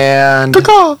 And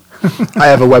I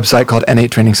have a website called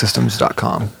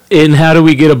n8trainingsystems.com. And how do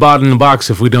we get a bot in the box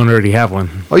if we don't already have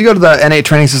one? Well, you go to the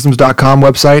n8trainingsystems.com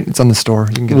website. It's on the store.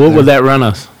 You can get What would that run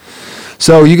us?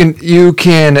 So you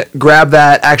can grab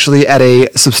that actually at a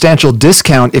substantial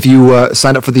discount if you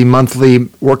sign up for the monthly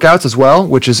workouts as well,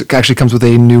 which actually comes with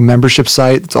a new membership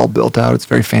site. It's all built out. It's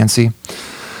very fancy.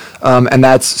 And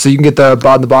that's so you can get the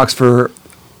bot in the box for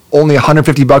only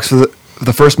 $150 for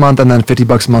the first month, and then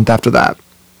 $50 a month after that.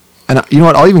 And you know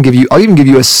what? I'll even give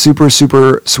you a super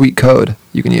sweet code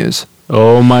you can use.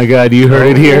 Oh my God! You heard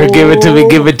it here. Give it to me.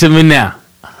 Give it to me now.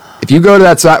 If you go to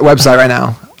that website right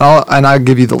now, I'll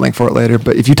give you the link for it later.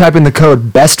 But if you type in the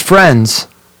code Best Friends,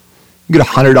 you get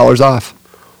 $100 off.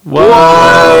 What?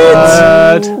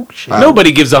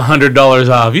 Nobody gives $100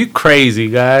 off. You crazy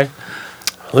guy.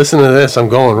 Listen to this. I'm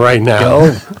going right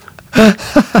now.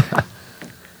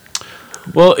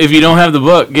 Well, if you don't have the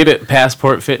book, get it.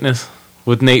 Passport Fitness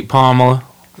with Nate Palmer.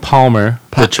 Nate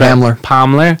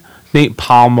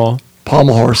Palmer.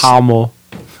 Pommel horse. Palmer.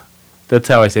 That's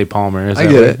how I say Palmer. Is I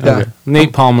that get right? it, yeah. Okay.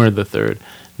 Nate Palmer the third.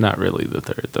 Not really the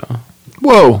third though.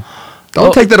 Whoa!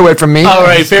 Don't take that away from me. All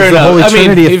right, fair the enough. Holy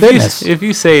Trinity of if fitness. if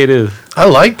you say it is. I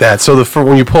like that. So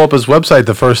when you pull up his website,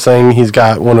 the first thing he's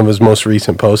got, one of his most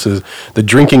recent posts is the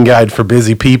drinking guide for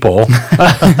busy people,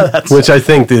 which I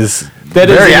think is That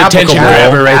is very an attention applicable.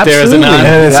 grabber right there, isn't it? Absolutely.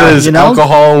 And it says you know?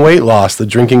 alcohol and weight loss, the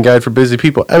drinking guide for busy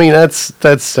people. I mean, that's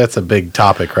a big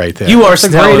topic right there. You are That's a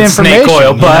smelling great snake information,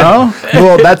 oil, you but know?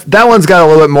 Well, that one's got a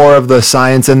little bit more of the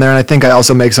science in there, and I think I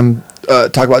also make some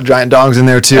talk about giant dongs in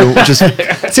there too, which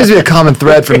seems to be a common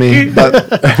thread for me.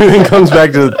 But Everything comes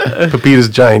back to Pepita's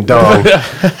giant dong.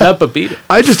 not Pepita.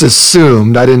 I just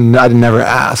assumed I never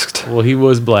asked. Well, he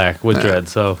was black with dread,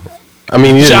 so I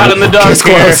mean, he shot in the didn't, dog's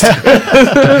hair.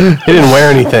 he didn't wear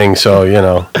anything, so you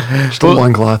know. Just a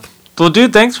loincloth. Well,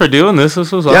 dude, thanks for doing this.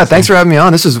 This was awesome. Yeah, thanks for having me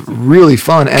on. This is really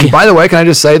fun. And by the way, can I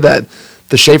just say that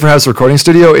the Schafer House recording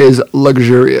studio is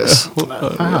luxurious,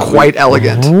 quite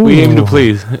elegant. We aim to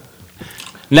please.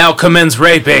 Now commence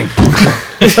raping.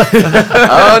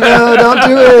 Oh no! Don't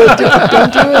do it!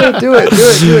 Don't do it! Do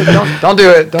it! Don't do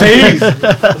it!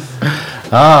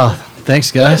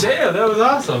 Thanks, guys. Yeah, that was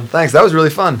awesome. Thanks. That was really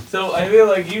fun. So I feel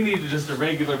like you needed just a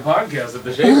regular podcast at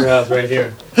the Schafer House right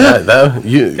here. Can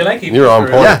I keep You're this on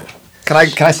for- point. Yeah. Can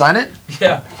I sign it?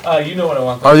 Yeah, you know what I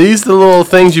want. Are these the little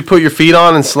things you put your feet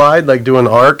on and slide, like do an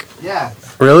arc? Yeah.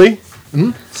 Really?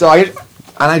 So I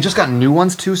just got new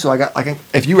ones too. So I can.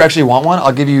 If you actually want one,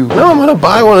 I'll give you. No, I'm gonna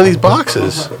buy one of these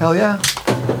boxes Hell yeah.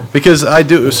 because I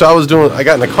do. So I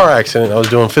got in a car accident. I was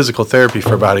doing physical therapy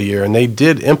for about a year, and they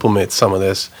did implement some of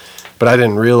this. but I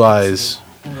didn't realize.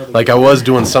 Like, I was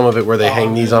doing some of it where they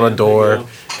hang these on a door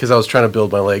because I was trying to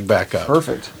build my leg back up.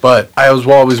 Perfect. But I was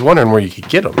always wondering where you could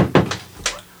get them.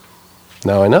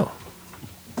 Now I know.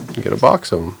 You get a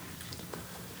box of them.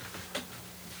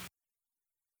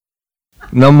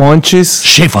 No munchies.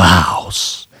 Schafer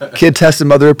House. Kid tested,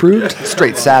 mother approved.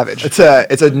 Straight savage. It's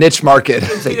a niche market.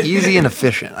 It's like easy and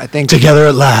efficient. I think. Together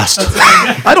at last.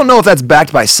 I don't know if that's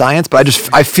backed by science, but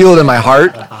I feel it in my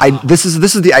heart. This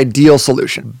is the ideal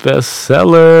solution.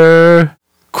 Bestseller.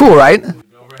 Cool, right?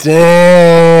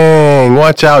 Dang.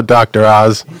 Watch out, Dr.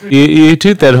 Oz. You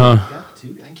toot that, huh?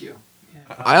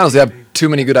 I honestly have too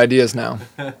many good ideas now.